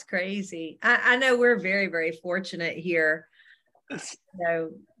 That's crazy. I know we're very, very fortunate here. You know,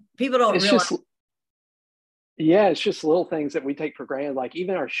 people don't realize. It's just little things that we take for granted. Like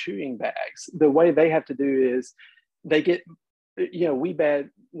even our shooting bags, the way they have to do is they get,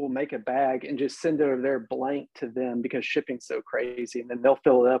 we'll make a bag and just send it over there blank to them because shipping's so crazy. And then they'll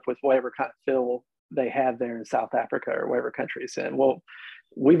fill it up with whatever kind of fill they have there in South Africa or whatever country it's in. Well,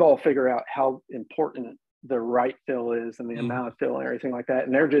 we've all figured out how important the right fill is and the amount of fill and everything like that.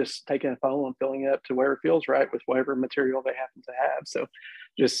 And they're just taking a funnel and filling it up to where it feels right with whatever material they happen to have. So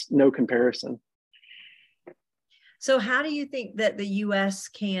just no comparison. So how do you think that the US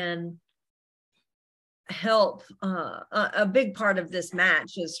can help? A big part of this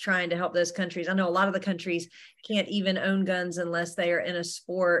match is trying to help those countries. I know a lot of the countries can't even own guns unless they are in a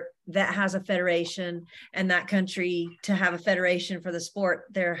sport that has a federation, and that country, to have a federation for the sport,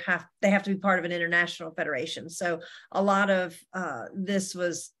 they have to be part of an international federation. So a lot of this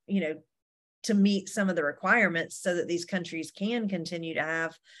was, to meet some of the requirements so that these countries can continue to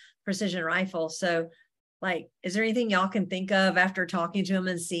have precision rifles. So is there anything y'all can think of after talking to them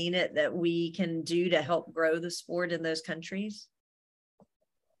and seeing it that we can do to help grow the sport in those countries?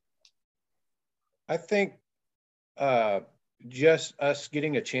 I think just us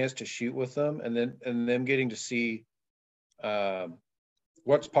getting a chance to shoot with them and them getting to see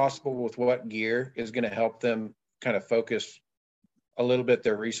what's possible with what gear is going to help them kind of focus a little bit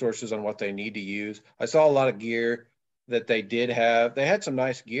their resources on what they need to use. I saw a lot of gear that they did have. They had some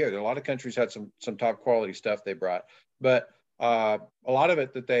nice gear. A lot of countries had some top quality stuff they brought, but a lot of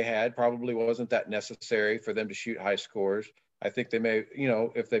it that they had probably wasn't that necessary for them to shoot high scores. I think they may, you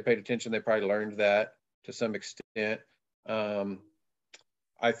know, if they paid attention, they probably learned that to some extent.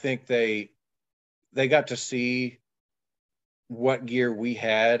 I think they got to see what gear we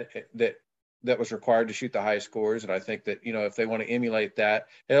had that was required to shoot the high scores. And I think that, you know, if they want to emulate that,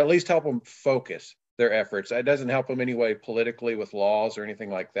 it'll at least help them focus their efforts. It doesn't help them anyway politically with laws or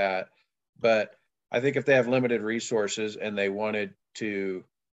anything like that. But I think if they have limited resources and they wanted to,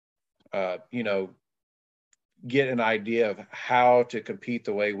 you know, get an idea of how to compete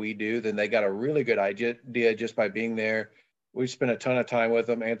the way we do, then they got a really good idea just by being there. We spent a ton of time with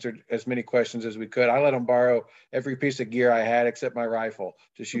them, answered as many questions as we could. I let them borrow every piece of gear I had except my rifle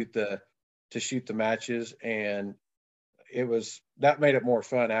to shoot the matches, and that made it more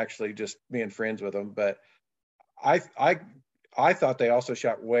fun actually, just being friends with them. But I thought they also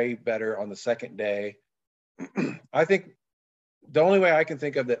shot way better on the second day. I think the only way I can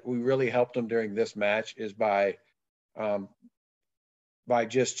think of that we really helped them during this match is by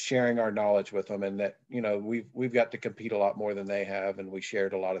just sharing our knowledge with them, and that, you know, we've got to compete a lot more than they have, and we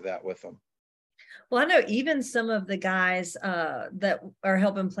shared a lot of that with them. Well, I know even some of the guys that are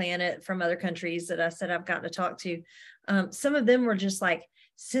helping plan it from other countries that I said I've gotten to talk to, some of them were just like,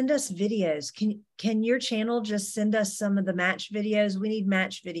 send us videos. Can your channel just send us some of the match videos? We need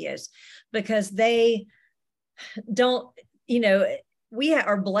match videos, because they don't, you know, we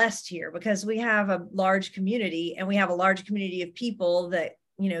are blessed here because we have a large community, and we have a large community of people that,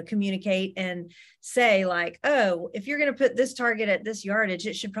 you know, communicate and say like, oh, if you're going to put this target at this yardage,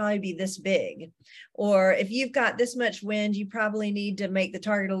 it should probably be this big. Or if you've got this much wind, you probably need to make the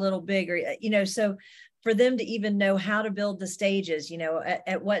target a little bigger, you know. So for them to even know how to build the stages, you know,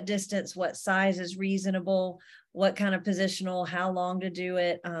 at what distance, what size is reasonable, what kind of positional, how long to do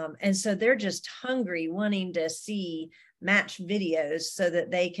it. And so they're just hungry, wanting to see match videos so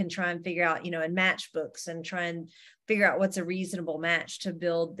that they can try and figure out, you know, in match books, and try and figure out what's a reasonable match to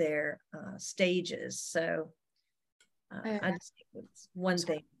build their stages. So I just think it's one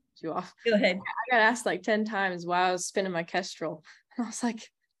thing. You off. Go ahead. I got asked like 10 times while I was spinning my Kestrel. And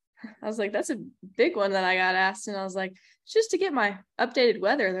I was like, that's a big one that I got asked. And I was like, it's just to get my updated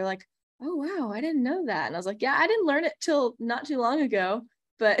weather. They're like, oh, wow, I didn't know that. And I was like, yeah, I didn't learn it till not too long ago,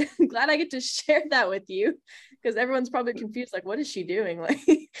 but I'm glad I get to share that with you, because everyone's probably confused. Like, what is she doing? Like,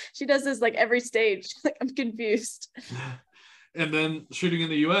 she does this like every stage. Like, I'm confused. And then shooting in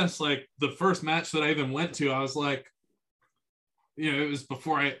the US, like the first match that I even went to, I was like, you know, it was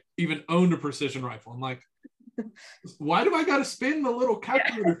before I even owned a precision rifle. I'm like, why do I got to spin the little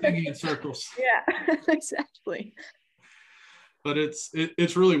calculator thingy in circles? Yeah, exactly. But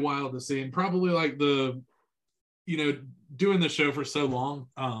it's really wild to see, and probably like the, you know, doing the show for so long,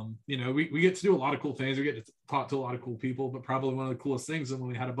 you know, we get to do a lot of cool things. We get to talk to a lot of cool people, but probably one of the coolest things is when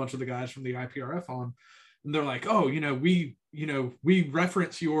we had a bunch of the guys from the IPRF on, and they're like, oh, we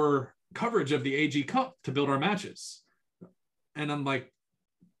reference your coverage of the AG Cup to build our matches. And I'm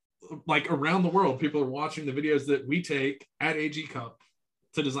like around the world, people are watching the videos that we take at AG Cup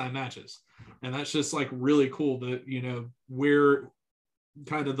to design matches. And that's just like really cool that, you know, we're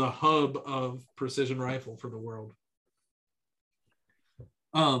kind of the hub of precision rifle for the world.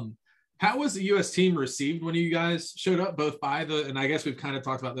 How was the US team received when you guys showed up, both by and I guess we've kind of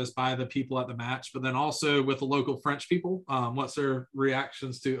talked about this, by the people at the match, but then also with the local French people? What's their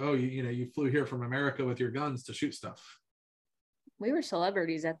reactions to, oh, you flew here from America with your guns to shoot stuff? We were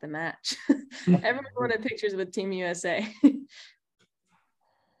celebrities at the match. Everyone wanted pictures with Team USA.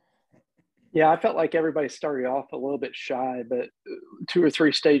 Yeah, I felt like everybody started off a little bit shy, but 2 or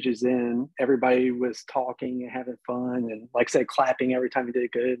 3 stages in, everybody was talking and having fun, and like I said, clapping every time you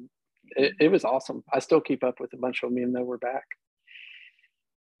did good. It was awesome. I still keep up with a bunch of them even though we're back.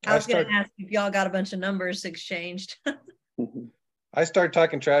 I was going to ask if y'all got a bunch of numbers exchanged. I started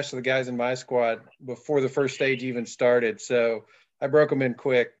talking trash to the guys in my squad before the first stage even started, so I broke them in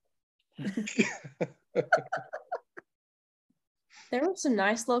quick. There were some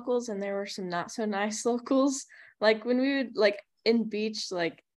nice locals and there were some not so nice locals. Like when we would, like in beach,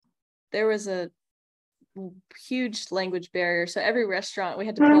 like there was a huge language barrier. So every restaurant we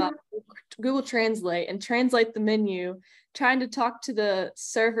had to pull out Google Translate and translate the menu, trying to talk to the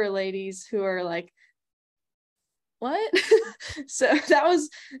server ladies who are like, what? So that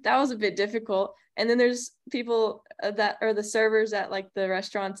was a bit difficult. And then there's people that are the servers at like the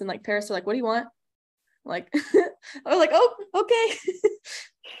restaurants in like Paris are like, what do you want? Like I was like, oh, okay.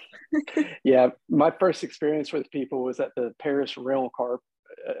 Yeah, my first experience with people was at the Paris rental car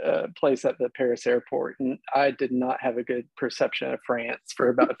place at the Paris airport, and I did not have a good perception of France for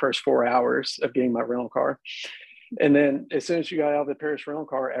about the first 4 hours of getting my rental car. And then as soon as you got out of the Paris rental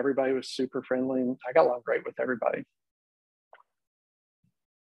car, everybody was super friendly, and I got along great with everybody.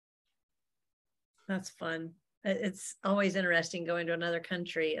 That's fun. It's always interesting going to another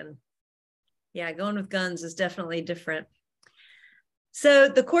country, and yeah, going with guns is definitely different. So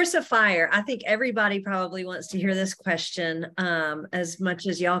the course of fire, I think everybody probably wants to hear this question, as much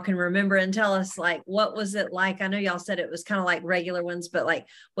as y'all can remember, and tell us, like, what was it like? I know y'all said it was kind of like regular ones, but like,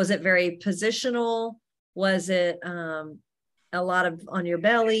 was it very positional? Was it a lot of on your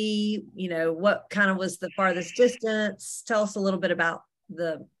belly? You know, what kind of was the farthest distance? Tell us a little bit about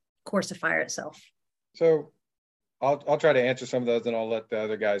the course of fire itself. So I'll try to answer some of those, and I'll let the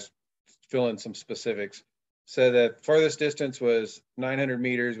other guys fill in some specifics. So the furthest distance was 900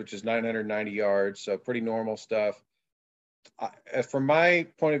 meters, which is 990 yards. So pretty normal stuff. From my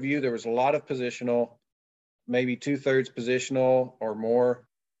point of view, there was a lot of positional, maybe 2/3 positional or more,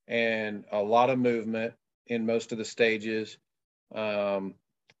 and a lot of movement in most of the stages. A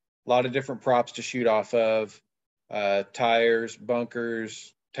lot of different props to shoot off of, tires,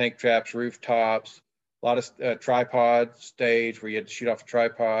 bunkers, tank traps, rooftops, a lot of tripod stage where you had to shoot off a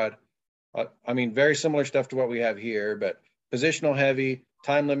tripod. I mean, very similar stuff to what we have here, but positional heavy.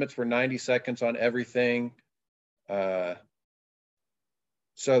 Time limits were 90 seconds on everything. So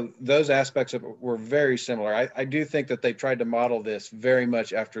those aspects of it were very similar. I do think that they tried to model this very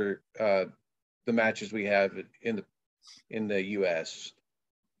much after the matches we have in the U.S.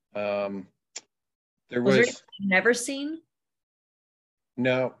 There was never seen.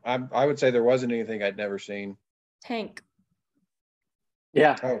 No, I would say there wasn't anything I'd never seen. Tank.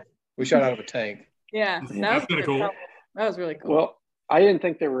 Yeah. Oh, we shot out of a tank. Yeah, That's kind of cool. That was really cool. Well, I didn't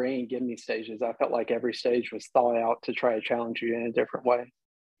think there were any gimme stages. I felt like every stage was thought out to try to challenge you in a different way.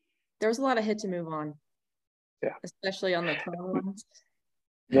 There was a lot of hit to move on. Yeah. Especially on the tall ones.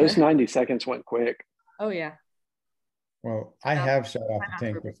 Those 90 seconds went quick. Oh, yeah. Well, I have shot out the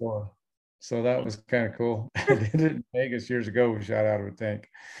tank before, so that was kind of cool. I did it in Vegas years ago. We shot out of a tank,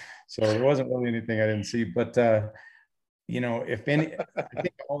 so there wasn't really anything I didn't see. But you know, I think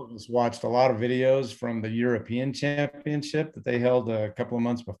all of us watched a lot of videos from the European Championship that they held a couple of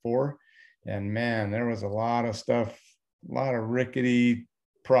months before, and man, there was a lot of stuff, a lot of rickety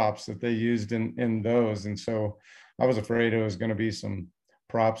props that they used in those, and so I was afraid it was going to be some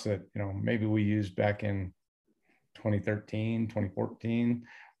props that, you know, maybe we used back in 2013, 2014,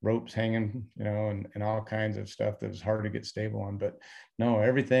 ropes hanging, you know, and all kinds of stuff that was hard to get stable on. But no,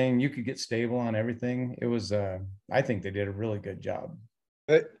 everything, you could get stable on everything. It was, I think they did a really good job.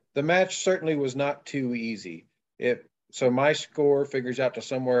 But the match certainly was not too easy. So my score figures out to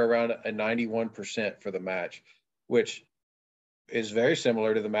somewhere around a 91% for the match, which is very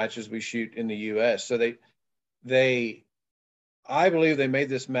similar to the matches we shoot in the US. So I believe they made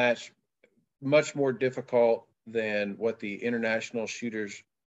this match much more difficult than what the international shooters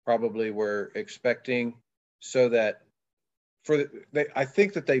probably were expecting, so that I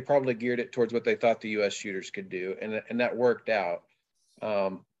think that they probably geared it towards what they thought the U.S. shooters could do, and that worked out,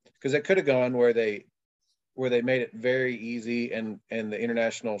 because it could have gone where they made it very easy, and the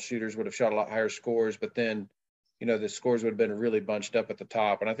international shooters would have shot a lot higher scores, but then, you know, the scores would have been really bunched up at the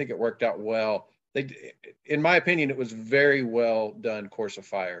top, and I think it worked out well. In my opinion, it was very well done course of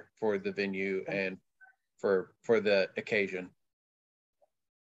fire for the venue and for the occasion.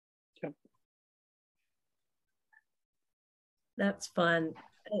 That's fun.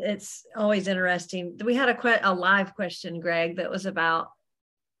 It's always interesting. We had a live question, Greg, that was about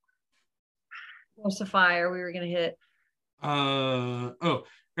course of fire we were going to hit.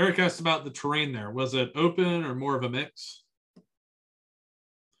 Eric asked about the terrain there. Was it open or more of a mix?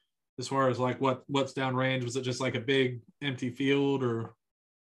 As far as like what's downrange, was it just like a big empty field, or?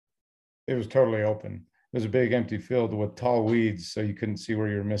 It was totally open. It was a big empty field with tall weeds, so you couldn't see where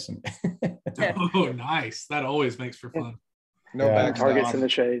you were missing. Oh, nice. That always makes for fun. No back targets in the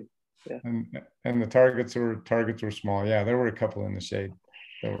shade. Yeah. And the targets were small. Yeah, there were a couple in the shade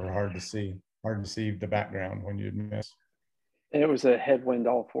that were hard to see the background when you'd miss. And it was a headwind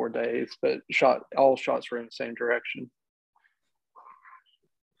all 4 days, but all shots were in the same direction.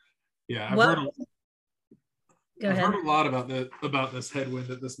 Yeah, I've heard a lot about this headwind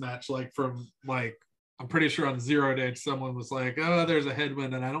at this match. Like from I'm pretty sure on 0 day someone was like, "Oh, there's a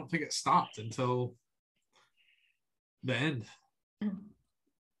headwind," and I don't think it stopped until the end.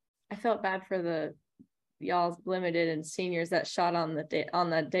 I felt bad for y'all limited and seniors that shot on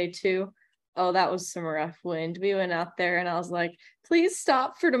that day too. Oh, that was some rough wind. We went out there and I was like, please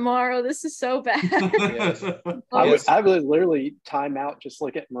stop for tomorrow. This is so bad. Yes. I would literally time out, just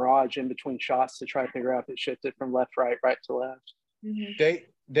look at mirage in between shots to try to figure out if it shifted from left, right to left. Mm-hmm.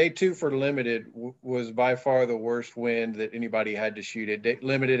 Day 2 for limited was by far the worst wind that anybody had to shoot at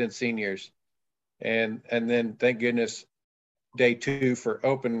limited and seniors. And then thank goodness day 2 for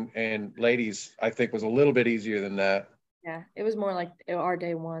open and ladies, I think, was a little bit easier than that. Yeah, it was more like our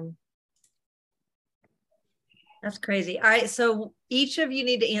day 1. That's crazy. All right, so each of you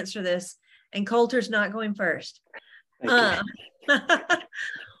need to answer this, and Coulter's not going first.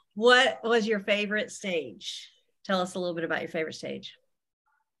 What was your favorite stage? Tell us a little bit about your favorite stage.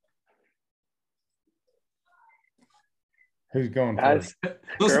 Who's going first?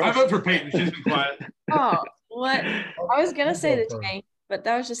 Listen, I vote for Payton. She's been quiet. Oh, what? I was gonna say the tank, but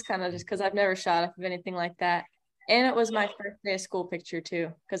that was just kind of just because I've never shot off of anything like that. And it was my first day of school picture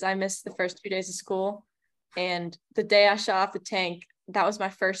too, because I missed the first 2 days of school. And the day I shot off the tank, that was my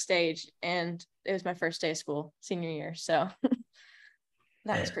first stage, and it was my first day of school, senior year. So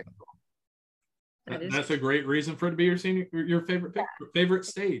that was pretty cool. That's a great reason for it to be your favorite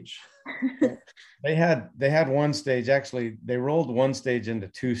stage. They had one stage. Actually, they rolled one stage into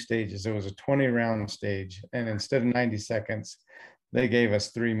 2 stages. It was a 20-round stage, and instead of 90 seconds, they gave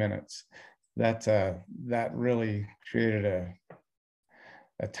us 3 minutes. That really created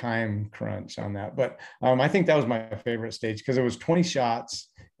a time crunch on that. But I think that was my favorite stage because it was 20 shots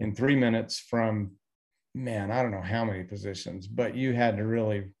in 3 minutes from, man, I don't know how many positions, but you had to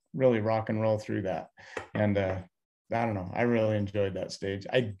really rock and roll through that. And I don't know, I really enjoyed that stage.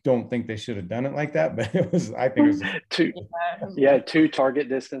 I don't think they should have done it like that, but I think it was 2 target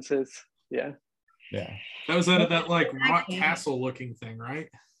distances. Yeah. That was out of that like rock castle looking thing, right?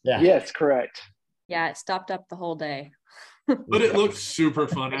 Yeah. Yes, correct. Yeah, it stopped up the whole day. But it looked super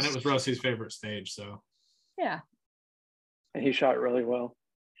fun, and it was Rusty's favorite stage. So yeah, and he shot really well.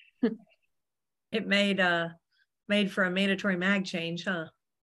 It made for a mandatory mag change, huh?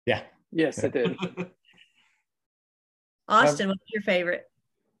 Yeah. Yes, it did. Austin, what's your favorite?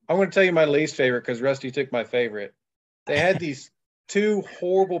 I'm going to tell you my least favorite because Rusty took my favorite. They had these 2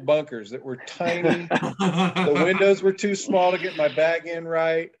 horrible bunkers that were tiny. The windows were too small to get my bag in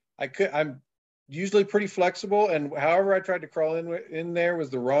right. I'm usually pretty flexible, and however I tried to crawl in there was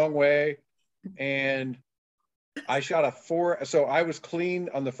the wrong way. And I shot a 4. So I was clean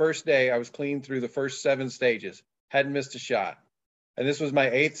on the first day. I was clean through the first 7 stages. Hadn't missed a shot. And this was my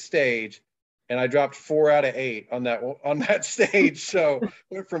 8th stage, and I dropped 4 out of 8 on that stage. So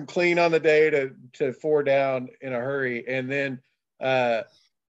went from clean on the day to 4 down in a hurry. And then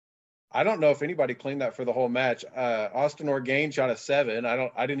I don't know if anybody cleaned that for the whole match. Austin Orgain shot a 7. I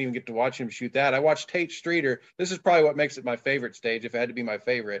didn't even get to watch him shoot that. I watched Tate Streeter. This is probably what makes it my favorite stage, if it had to be my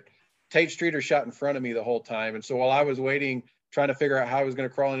favorite. Tate Streeter shot in front of me the whole time. And so while I was waiting, trying to figure out how I was going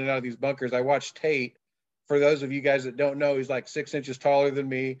to crawl in and out of these bunkers, I watched Tate. For those of you guys that don't know, he's like 6 inches taller than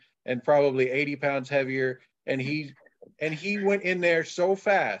me and probably 80 pounds heavier. And he went in there so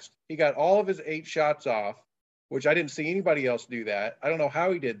fast. He got all of his 8 shots off, which I didn't see anybody else do that. I don't know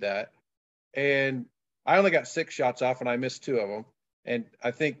how he did that. And I only got 6 shots off, and I missed 2 of them. And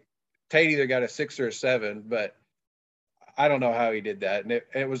I think Tate either got a 6 or a 7, but I don't know how he did that. And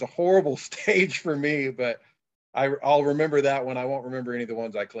it was a horrible stage for me, but I'll remember that one. I won't remember any of the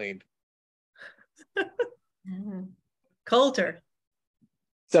ones I cleaned. Coulter.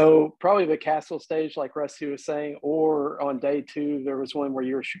 So probably the castle stage, like Rusty was saying, or on day 2, there was one where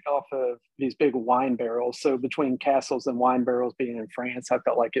you were shooting off of these big wine barrels. So between castles and wine barrels being in France, I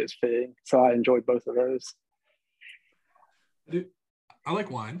felt like it was fitting. So I enjoyed both of those. Dude, I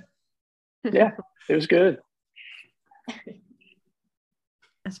like wine. Yeah, it was good.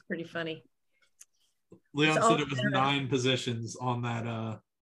 That's pretty funny. Leon said it was 9 positions on that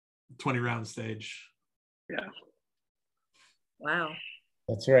 20-round stage. Yeah. Wow.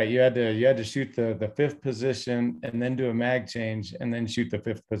 That's right. You had to shoot the 5th position and then do a mag change and then shoot the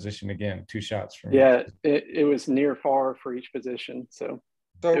 5th position again, 2 shots from. Yeah, it was near far for each position. So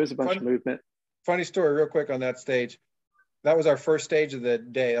it was a bunch of movement. Funny story real quick on that stage. That was our first stage of the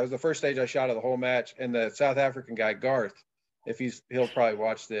day. That was the first stage I shot of the whole match. And the South African guy, Garth, he'll probably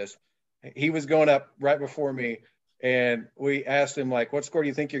watch this. He was going up right before me, and we asked him, like, what score do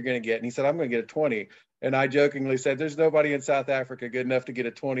you think you're going to get? And he said, I'm going to get a 20. And I jokingly said, there's nobody in South Africa good enough to get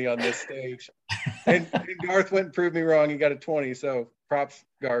a 20 on this stage. and Garth went and proved me wrong. He got a 20. So props,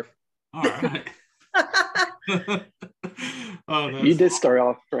 Garth. All right. You did start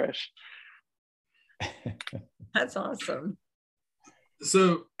off fresh. That's awesome.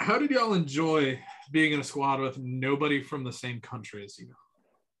 So how did y'all enjoy being in a squad with nobody from the same country as you?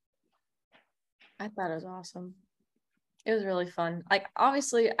 I thought it was awesome. It was really fun. Like,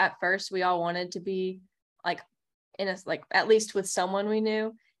 obviously at first we all wanted to be like in a, like at least with someone we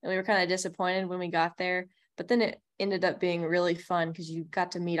knew, and we were kind of disappointed when we got there, but then it ended up being really fun because you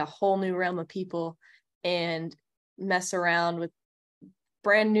got to meet a whole new realm of people and mess around with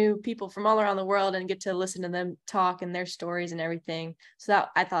brand new people from all around the world and get to listen to them talk and their stories and everything. So that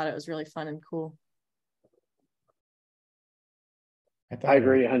I thought it was really fun and cool. I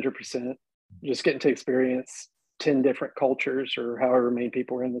agree 100%. Just getting to experience 10 different cultures or however many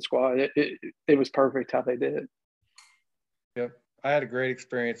people were in the squad. It was perfect how they did it. Yep. I had a great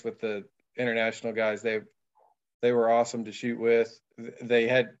experience with the international guys. They were awesome to shoot with.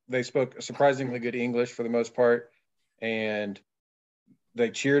 They spoke surprisingly good English for the most part, and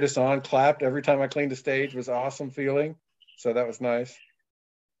they cheered us on, clapped every time I cleaned the stage. It was an awesome feeling. So that was nice.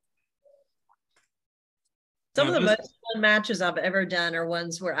 Some of the most fun matches I've ever done are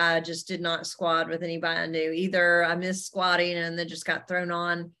ones where I just did not squad with anybody I knew. Either I missed squatting and then just got thrown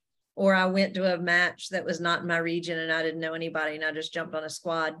on, or I went to a match that was not in my region and I didn't know anybody and I just jumped on a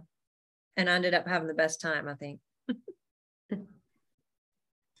squad and I ended up having the best time, I think.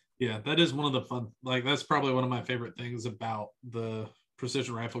 Yeah, that is one of the fun, like that's probably one of my favorite things about the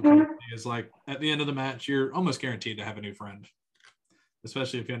precision rifle community is like at the end of the match, you're almost guaranteed to have a new friend,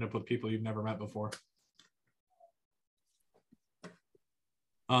 especially if you end up with people you've never met before.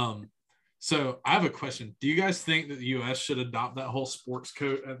 So I have a question. Do you guys think that the US should adopt that whole sports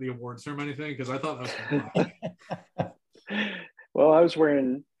coat at the award ceremony thing? Because I thought that was fun. Well, I was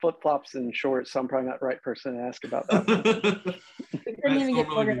wearing flip-flops and shorts, so I'm probably not the right person to ask about that. We couldn't even get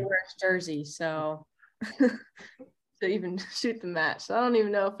Porter to wear his jersey, so to even shoot the match. So I don't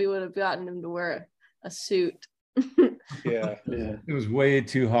even know if we would have gotten him to wear a suit. Yeah. It was way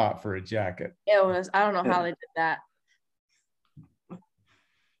too hot for a jacket. It was. I don't know how they did that.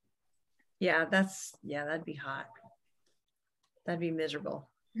 Yeah, that'd be hot. That'd be miserable.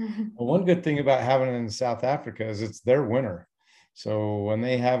 Well, one good thing about having it in South Africa is it's their winter. So when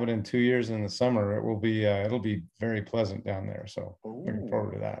they have it in 2 years in the summer, it will be it'll be very pleasant down there. So looking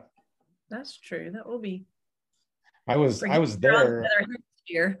forward to that. That's true. That will be. I was there.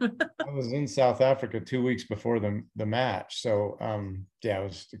 Year. I was in South Africa 2 weeks before the match. So yeah, it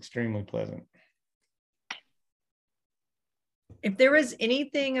was extremely pleasant. If there was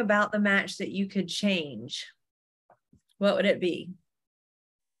anything about the match that you could change, what would it be?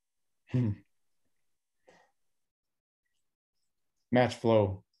 Match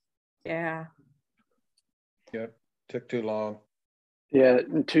flow. Yeah. Yep. Took too long. Yeah,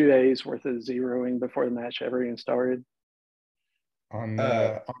 2 days worth of zeroing before the match ever even started. On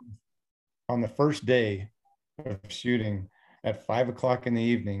the first day of shooting at 5 o'clock in the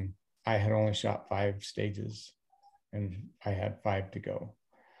evening, I had only shot 5 stages and I had 5 to go.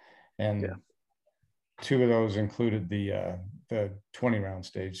 And 2 of those included the 20 round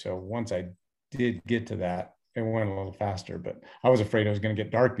stage. So once I did get to that, it went a little faster, but I was afraid it was going to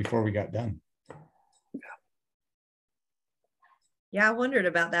get dark before we got done. Yeah, I wondered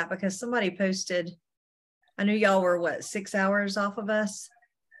about that because somebody posted, I knew y'all were 6 hours off of us?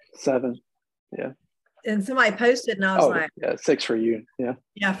 7, yeah. And somebody posted and I was like, yeah, 6 for you, yeah.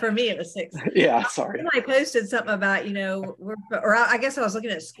 Yeah, for me it was 6. Yeah, sorry. Somebody posted something about, I guess I was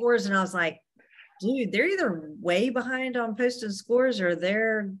looking at scores and I was like, dude, they're either way behind on posted scores or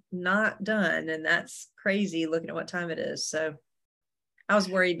they're not done. And that's crazy looking at what time it is. So I was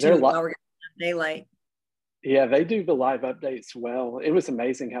worried too while we're getting daylight. Yeah, they do the live updates well. It was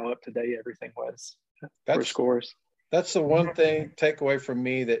amazing how up to date everything was for scores. That's the one thing takeaway from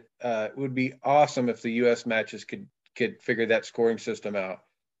me that would be awesome if the U.S. matches could figure that scoring system out.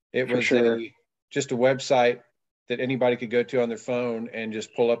 It was just a website that anybody could go to on their phone and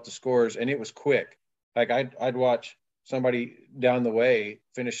just pull up the scores, and it was quick. Like I'd watch somebody down the way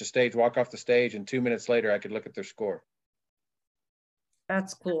finish the stage, walk off the stage, and 2 minutes later I could look at their score.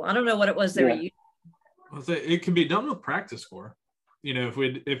 That's cool. I don't know what it was they were using. It can be done with practice score. If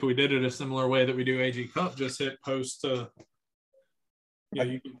we did it a similar way that we do AG Cup, just hit post to,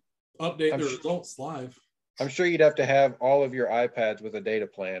 you can update the results live. I'm sure you'd have to have all of your iPads with a data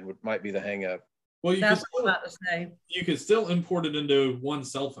plan, might be the hang up. Well, that's what I'm about to say. You could still import it into one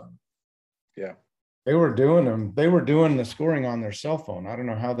cell phone. Yeah. They were doing them. They were doing the scoring on their cell phone. I don't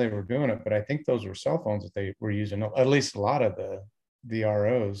know how they were doing it, but I think those were cell phones that they were using, at least a lot of the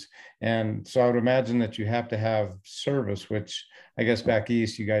ROs. And so I would imagine that you have to have service, which I guess back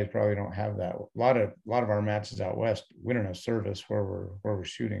east, you guys probably don't have that. A lot of our matches out west, we don't have service where we're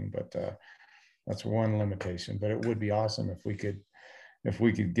shooting, but that's one limitation. But it would be awesome if we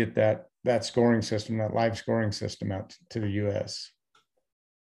could get that scoring system, that live scoring system out to the US.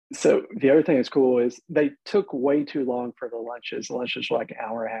 So the other thing that's cool is they took way too long for the lunches. The lunches were like an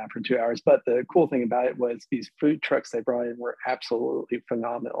hour and a half or 2 hours. But the cool thing about it was these food trucks they brought in were absolutely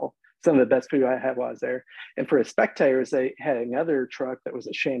phenomenal. some of the best food I had while I was there. And for the spectators, they had another truck that was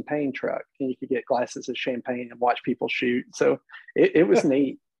a champagne truck, and you could get glasses of champagne and watch people shoot. So it was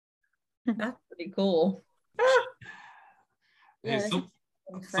neat. That's pretty cool. Hey,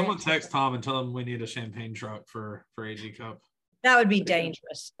 someone text Tom and tell him we need a champagne truck for AG Cup. That would be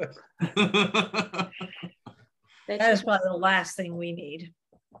dangerous. That is probably the last thing we need.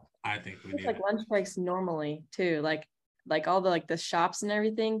 I think we need like lunch breaks normally too. Like all the shops and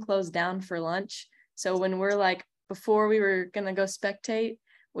everything closed down for lunch. So when we're like, before we were gonna go spectate,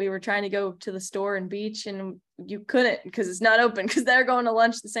 we were trying to go to the store and beach, and you couldn't because it's not open because they're going to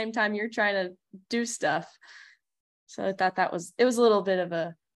lunch the same time you're trying to do stuff. So I thought it was a little bit of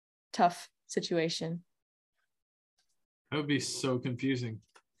a tough situation. That would be so confusing.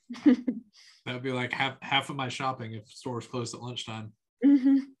 That would be like half of my shopping if stores closed at lunchtime.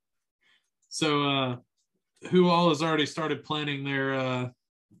 Mm-hmm. So who all has already started planning their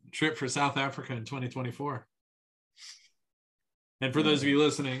trip for South Africa in 2024? And for those of you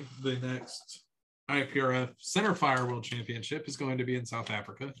listening, the next IPRF Centerfire World Championship is going to be in South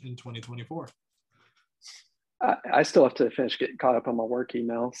Africa in 2024. I still have to finish getting caught up on my work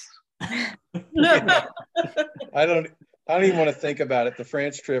emails. I don't even want to think about it. The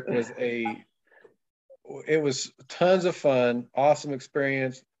France trip was it was tons of fun, awesome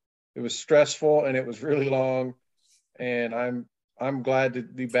experience. It was stressful and it was really long, and I'm glad to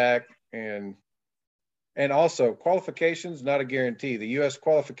be back. And also qualifications, not a guarantee. The U.S.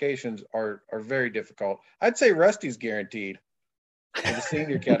 qualifications are very difficult. I'd say Rusty's guaranteed in the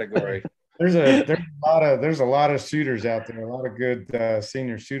senior category. There's a lot of shooters out there, a lot of good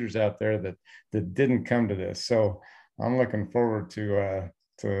senior shooters out there that didn't come to this. So I'm looking forward to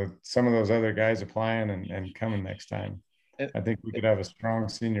some of those other guys applying and coming next time. I think we could have a strong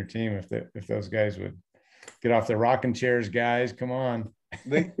senior team if those guys would get off their rocking chairs, guys. Come on.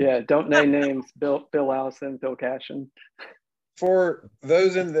 Yeah, don't name names. Bill Allison, Bill Cashin. For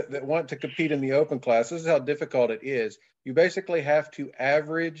those that want to compete in the open class, this is how difficult it is. You basically have to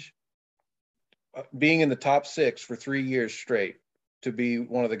average being in the top 6 for 3 years straight to be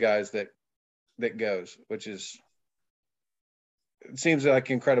one of the guys that goes, which is, it seems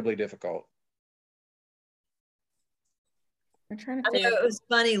like incredibly difficult. We're trying to I know it was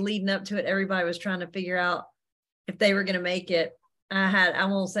funny leading up to it. Everybody was trying to figure out if they were going to make it. I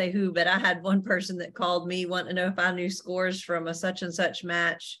won't say who, but I had one person that called me wanting to know if I knew scores from a such and such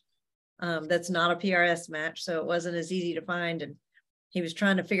match. That's not a PRS match, so it wasn't as easy to find. And he was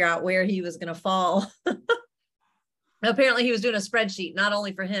trying to figure out where he was going to fall. Apparently he was doing a spreadsheet, not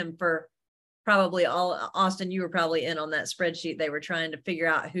only for him, for probably all. Austin, you were probably in on that spreadsheet. They were trying to figure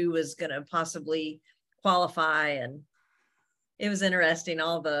out who was going to possibly qualify. And it was interesting,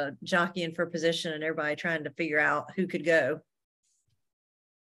 all the jockeying for position and everybody trying to figure out who could go.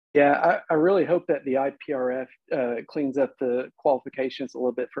 Yeah, I really hope that the IPRF cleans up the qualifications a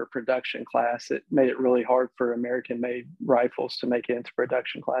little bit for production class. It made it really hard for American-made rifles to make it into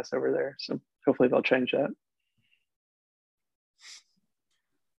production class over there. So hopefully they'll change that.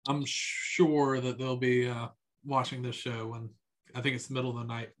 I'm sure that they'll be watching this show when I think it's the middle of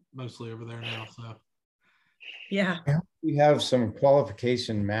the night, mostly over there now. So yeah. We have some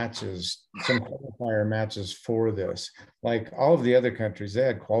qualification matches, some qualifier matches for this. Like all of the other countries, they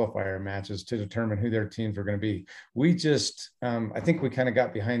had qualifier matches to determine who their teams were going to be. We just, I think we kind of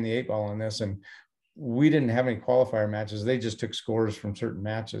got behind the 8 ball on this, and we didn't have any qualifier matches. They just took scores from certain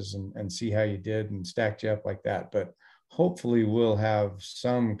matches and see how you did and stacked you up like that. But hopefully we'll have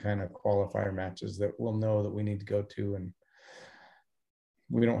some kind of qualifier matches that we'll know that we need to go to, and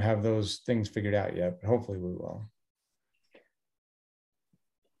we don't have those things figured out yet, but hopefully we will.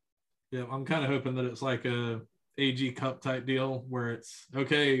 Yeah, I'm kind of hoping that it's like a AG Cup type deal where it's,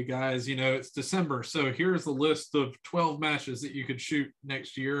 okay, guys, it's December. So here's the list of 12 matches that you could shoot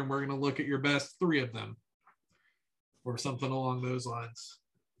next year, and we're going to look at your best 3 of them or something along those lines.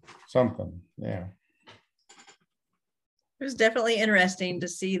 Something, yeah. It was definitely interesting to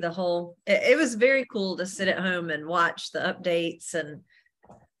see the whole, it was very cool to sit at home and watch the updates and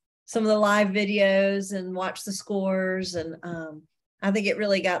some of the live videos and watch the scores. And I think it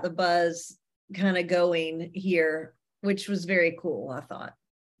really got the buzz kind of going here, which was very cool, I thought.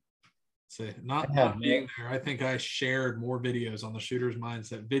 So not being there, I think I shared more videos on the Shooter's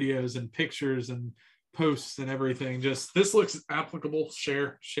Mindset, videos and pictures and posts and everything. Just, this looks applicable.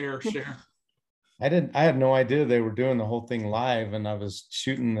 Share. I had no idea they were doing the whole thing live, and I was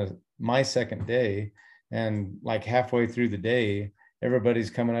shooting my second day, and like halfway through the day,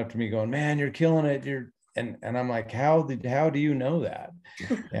 everybody's coming up to me going, "Man, you're killing it. And I'm like, how do you know that?"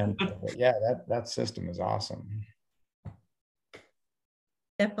 And yeah, that system is awesome.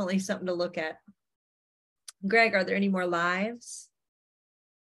 definitely something to look at. Greg, are there any more lives?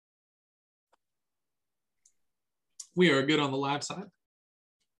 We are good on the live side.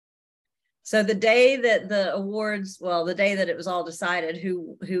 So the day that the awards, well, the day that it was all decided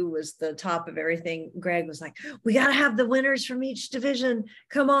who was the top of everything, Greg was like, we got to have the winners from each division.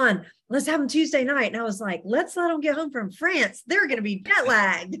 Come on, let's have them Tuesday night. And I was like, let's let them get home from France. They're going to be jet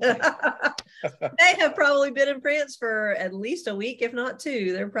lagged. They have probably been in France for at least a week, if not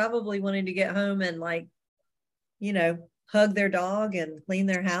two. They're probably wanting to get home and like, you know, hug their dog and clean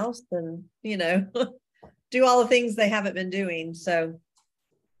their house and, you know, do all the things they haven't been doing. So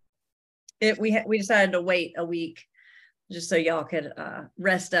we decided to wait a week just so y'all could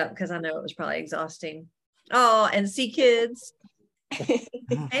rest up, because I know it was probably exhausting. Oh, and see kids.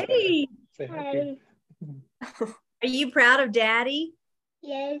 Hey. Hi. Are you proud of Daddy?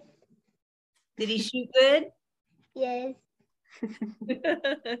 Yes. Did he shoot good? Yes.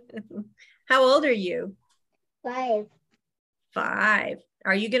 How old are you? 5. 5.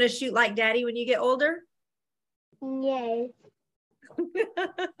 Are you going to shoot like Daddy when you get older? Yes.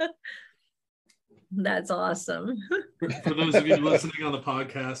 That's awesome. For those of you listening on the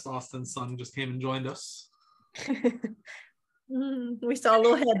podcast, Austin's son just came and joined us. We saw a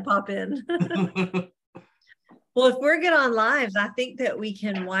little head pop in. Well, if we're good on lives, I think that we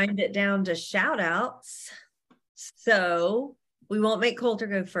can wind it down to shout outs. So we won't make Coulter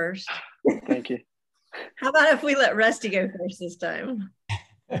go first. Thank you. How about if we let Rusty go first this time?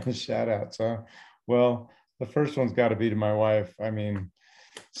 Shout outs, huh? Well, the first one's got to be to my wife. I mean,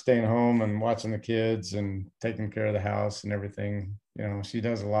 staying home and watching the kids and taking care of the house and everything. You know, she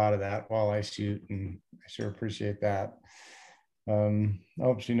does a lot of that while I shoot, and I sure appreciate that. I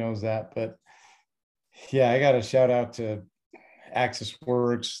hope she knows that. But yeah, I got a shout out to Axis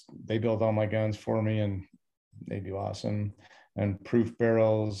Works. They build all my guns for me and they do awesome. And Proof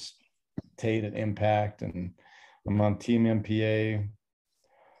Barrels, Tate at Impact, and I'm on Team MPA,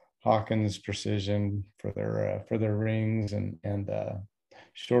 Hawkins Precision for their rings and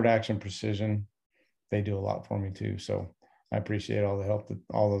Short Action Precision. They do a lot for me too. So I appreciate all the help that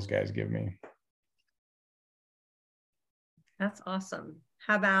all those guys give me. That's awesome.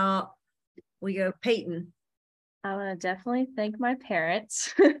 How about we go Payton? I want to definitely thank my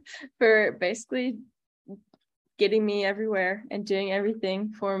parents for basically getting me everywhere and doing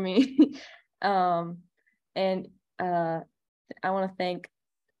everything for me. And I want to thank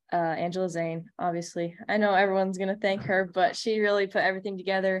Angela Zane, obviously. I know everyone's going to thank her, but she really put everything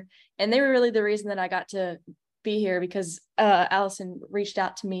together. And they were really the reason that I got to be here, because Allison reached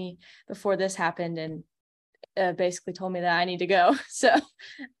out to me before this happened and basically told me that I need to go. So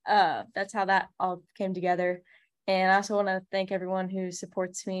that's how that all came together. And I also want to thank everyone who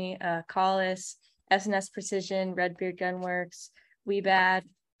supports me, Collis, S&S Precision, Redbeard Gunworks, WeBad,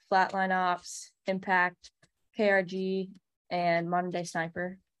 Flatline Ops, Impact, KRG, and Modern Day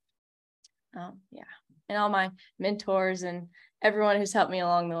Sniper. Yeah, and all my mentors and everyone who's helped me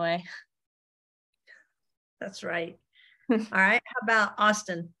along the way. That's right. All right, how about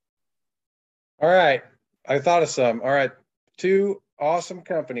Austin? All right, I thought of some. All right, 2 awesome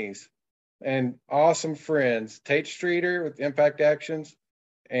companies and awesome friends, Tate Streeter with Impact Actions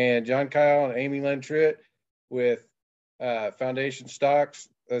and John Kyle and Amy Lynn Truitt with Foundation Stocks.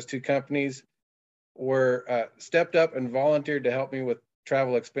 Those 2 companies were stepped up and volunteered to help me with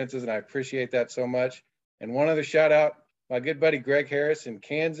travel expenses, and I appreciate that so much. And one other shout out, my good buddy Greg Harris in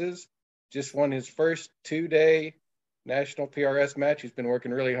Kansas just won his first 2-day national PRS match. He's been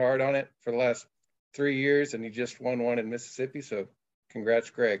working really hard on it for the last 3 years, and he just won one in Mississippi. So congrats,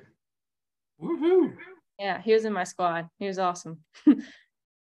 Greg. Woohoo! Yeah, he was in my squad. He was awesome.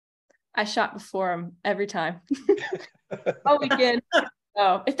 I shot before him every time. All weekend.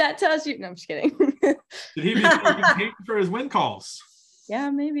 Oh, if that tells you, no, I'm just kidding. Did he be taking for his win calls? Yeah,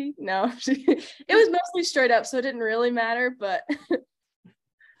 maybe. No, it was mostly straight up, so it didn't really matter, but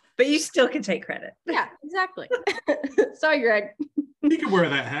you still can take credit. Yeah, exactly. Sorry, Greg. You can wear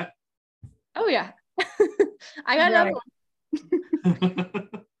that hat. Oh yeah. I got another one.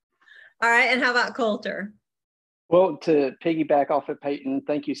 All right, and how about Coulter? Well, to piggyback off of Payton,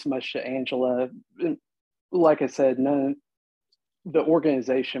 thank you so much to Angela. Like I said, the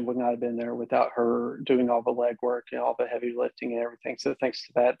organization would not have been there without her doing all the legwork and all the heavy lifting and everything. So thanks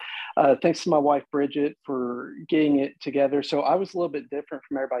to that. Thanks to my wife, Bridget, for getting it together. So I was a little bit different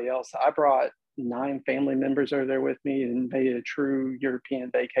from everybody else. I brought 9 family members over there with me and made it a true European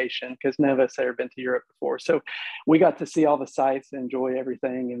vacation because none of us had ever been to Europe before. So we got to see all the sights and enjoy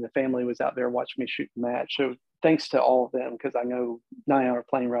everything. And the family was out there watching me shoot the match. So thanks to all of them, because I know 9-hour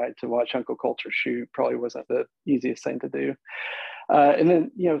plane ride to watch Uncle Coulter shoot probably wasn't the easiest thing to do. And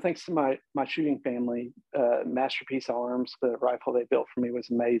then, thanks to my shooting family, Masterpiece Arms, the rifle they built for me was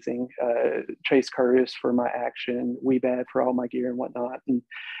amazing. Chase Curtis for my action, Weebad for all my gear and whatnot. And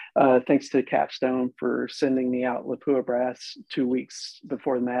thanks to Capstone for sending me out Lapua brass 2 weeks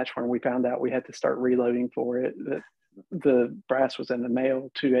before the match when we found out we had to start reloading for it. The brass was in the mail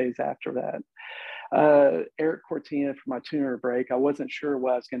 2 days after that. Eric Cortina for my tuner break. I wasn't sure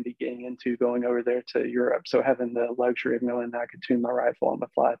what I was going to be getting into going over there to Europe. So having the luxury of knowing that I could tune my rifle on the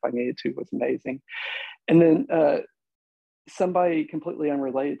fly if I needed to was amazing. And then somebody completely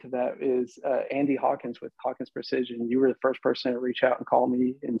unrelated to that is Andy Hawkins with Hawkins Precision. You were the first person to reach out and call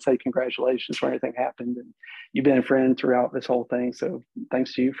me and say congratulations when everything happened. And you've been a friend throughout this whole thing. So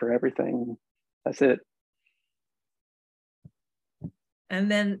thanks to you for everything. That's it. And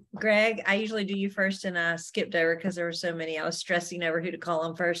then Greg, I usually do you first, and I skipped over because there were so many. I was stressing over who to call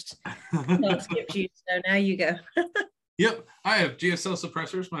on first. So I skipped you. So now you go. Yep. I have GSL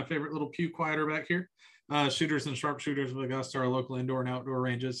suppressors, my favorite little pew quieter back here. Shooters and sharpshooters with Augusta, our local indoor and outdoor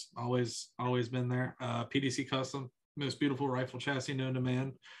ranges. Always been there. PDC Custom, most beautiful rifle chassis known to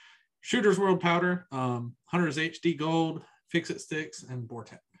man. Shooters World Powder, Hunters HD Gold, Fix-It Sticks, and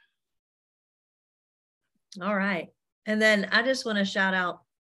Vortex. All right. And then I just want to shout out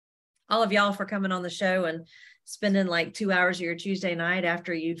all of y'all for coming on the show and spending like 2 hours of your Tuesday night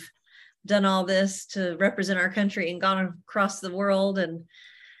after you've done all this to represent our country and gone across the world. And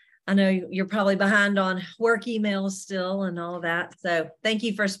I know you're probably behind on work emails still and all of that. So thank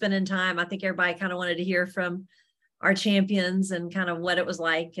you for spending time. I think everybody kind of wanted to hear from our champions and kind of what it was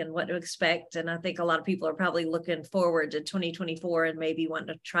like and what to expect. And I think a lot of people are probably looking forward to 2024 and maybe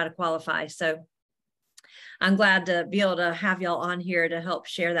wanting to try to qualify. So I'm glad to be able to have y'all on here to help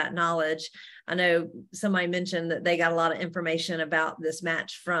share that knowledge. I know somebody mentioned that they got a lot of information about this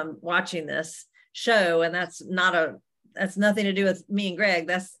match from watching this show, and that's nothing to do with me and Greg.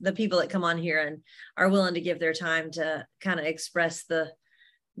 That's the people that come on here and are willing to give their time to kind of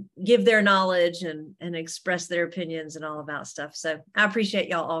give their knowledge and express their opinions and all about stuff. So I appreciate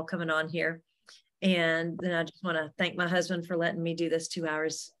y'all all coming on here. And then I just want to thank my husband for letting me do this 2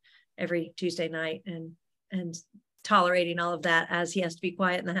 hours every Tuesday night and tolerating all of that as he has to be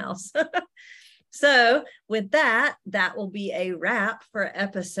quiet in the house. So with that will be a wrap for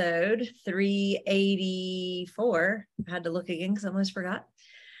episode 384. I had to look again because I almost forgot.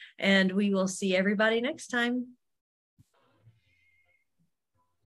 And we will see everybody next time.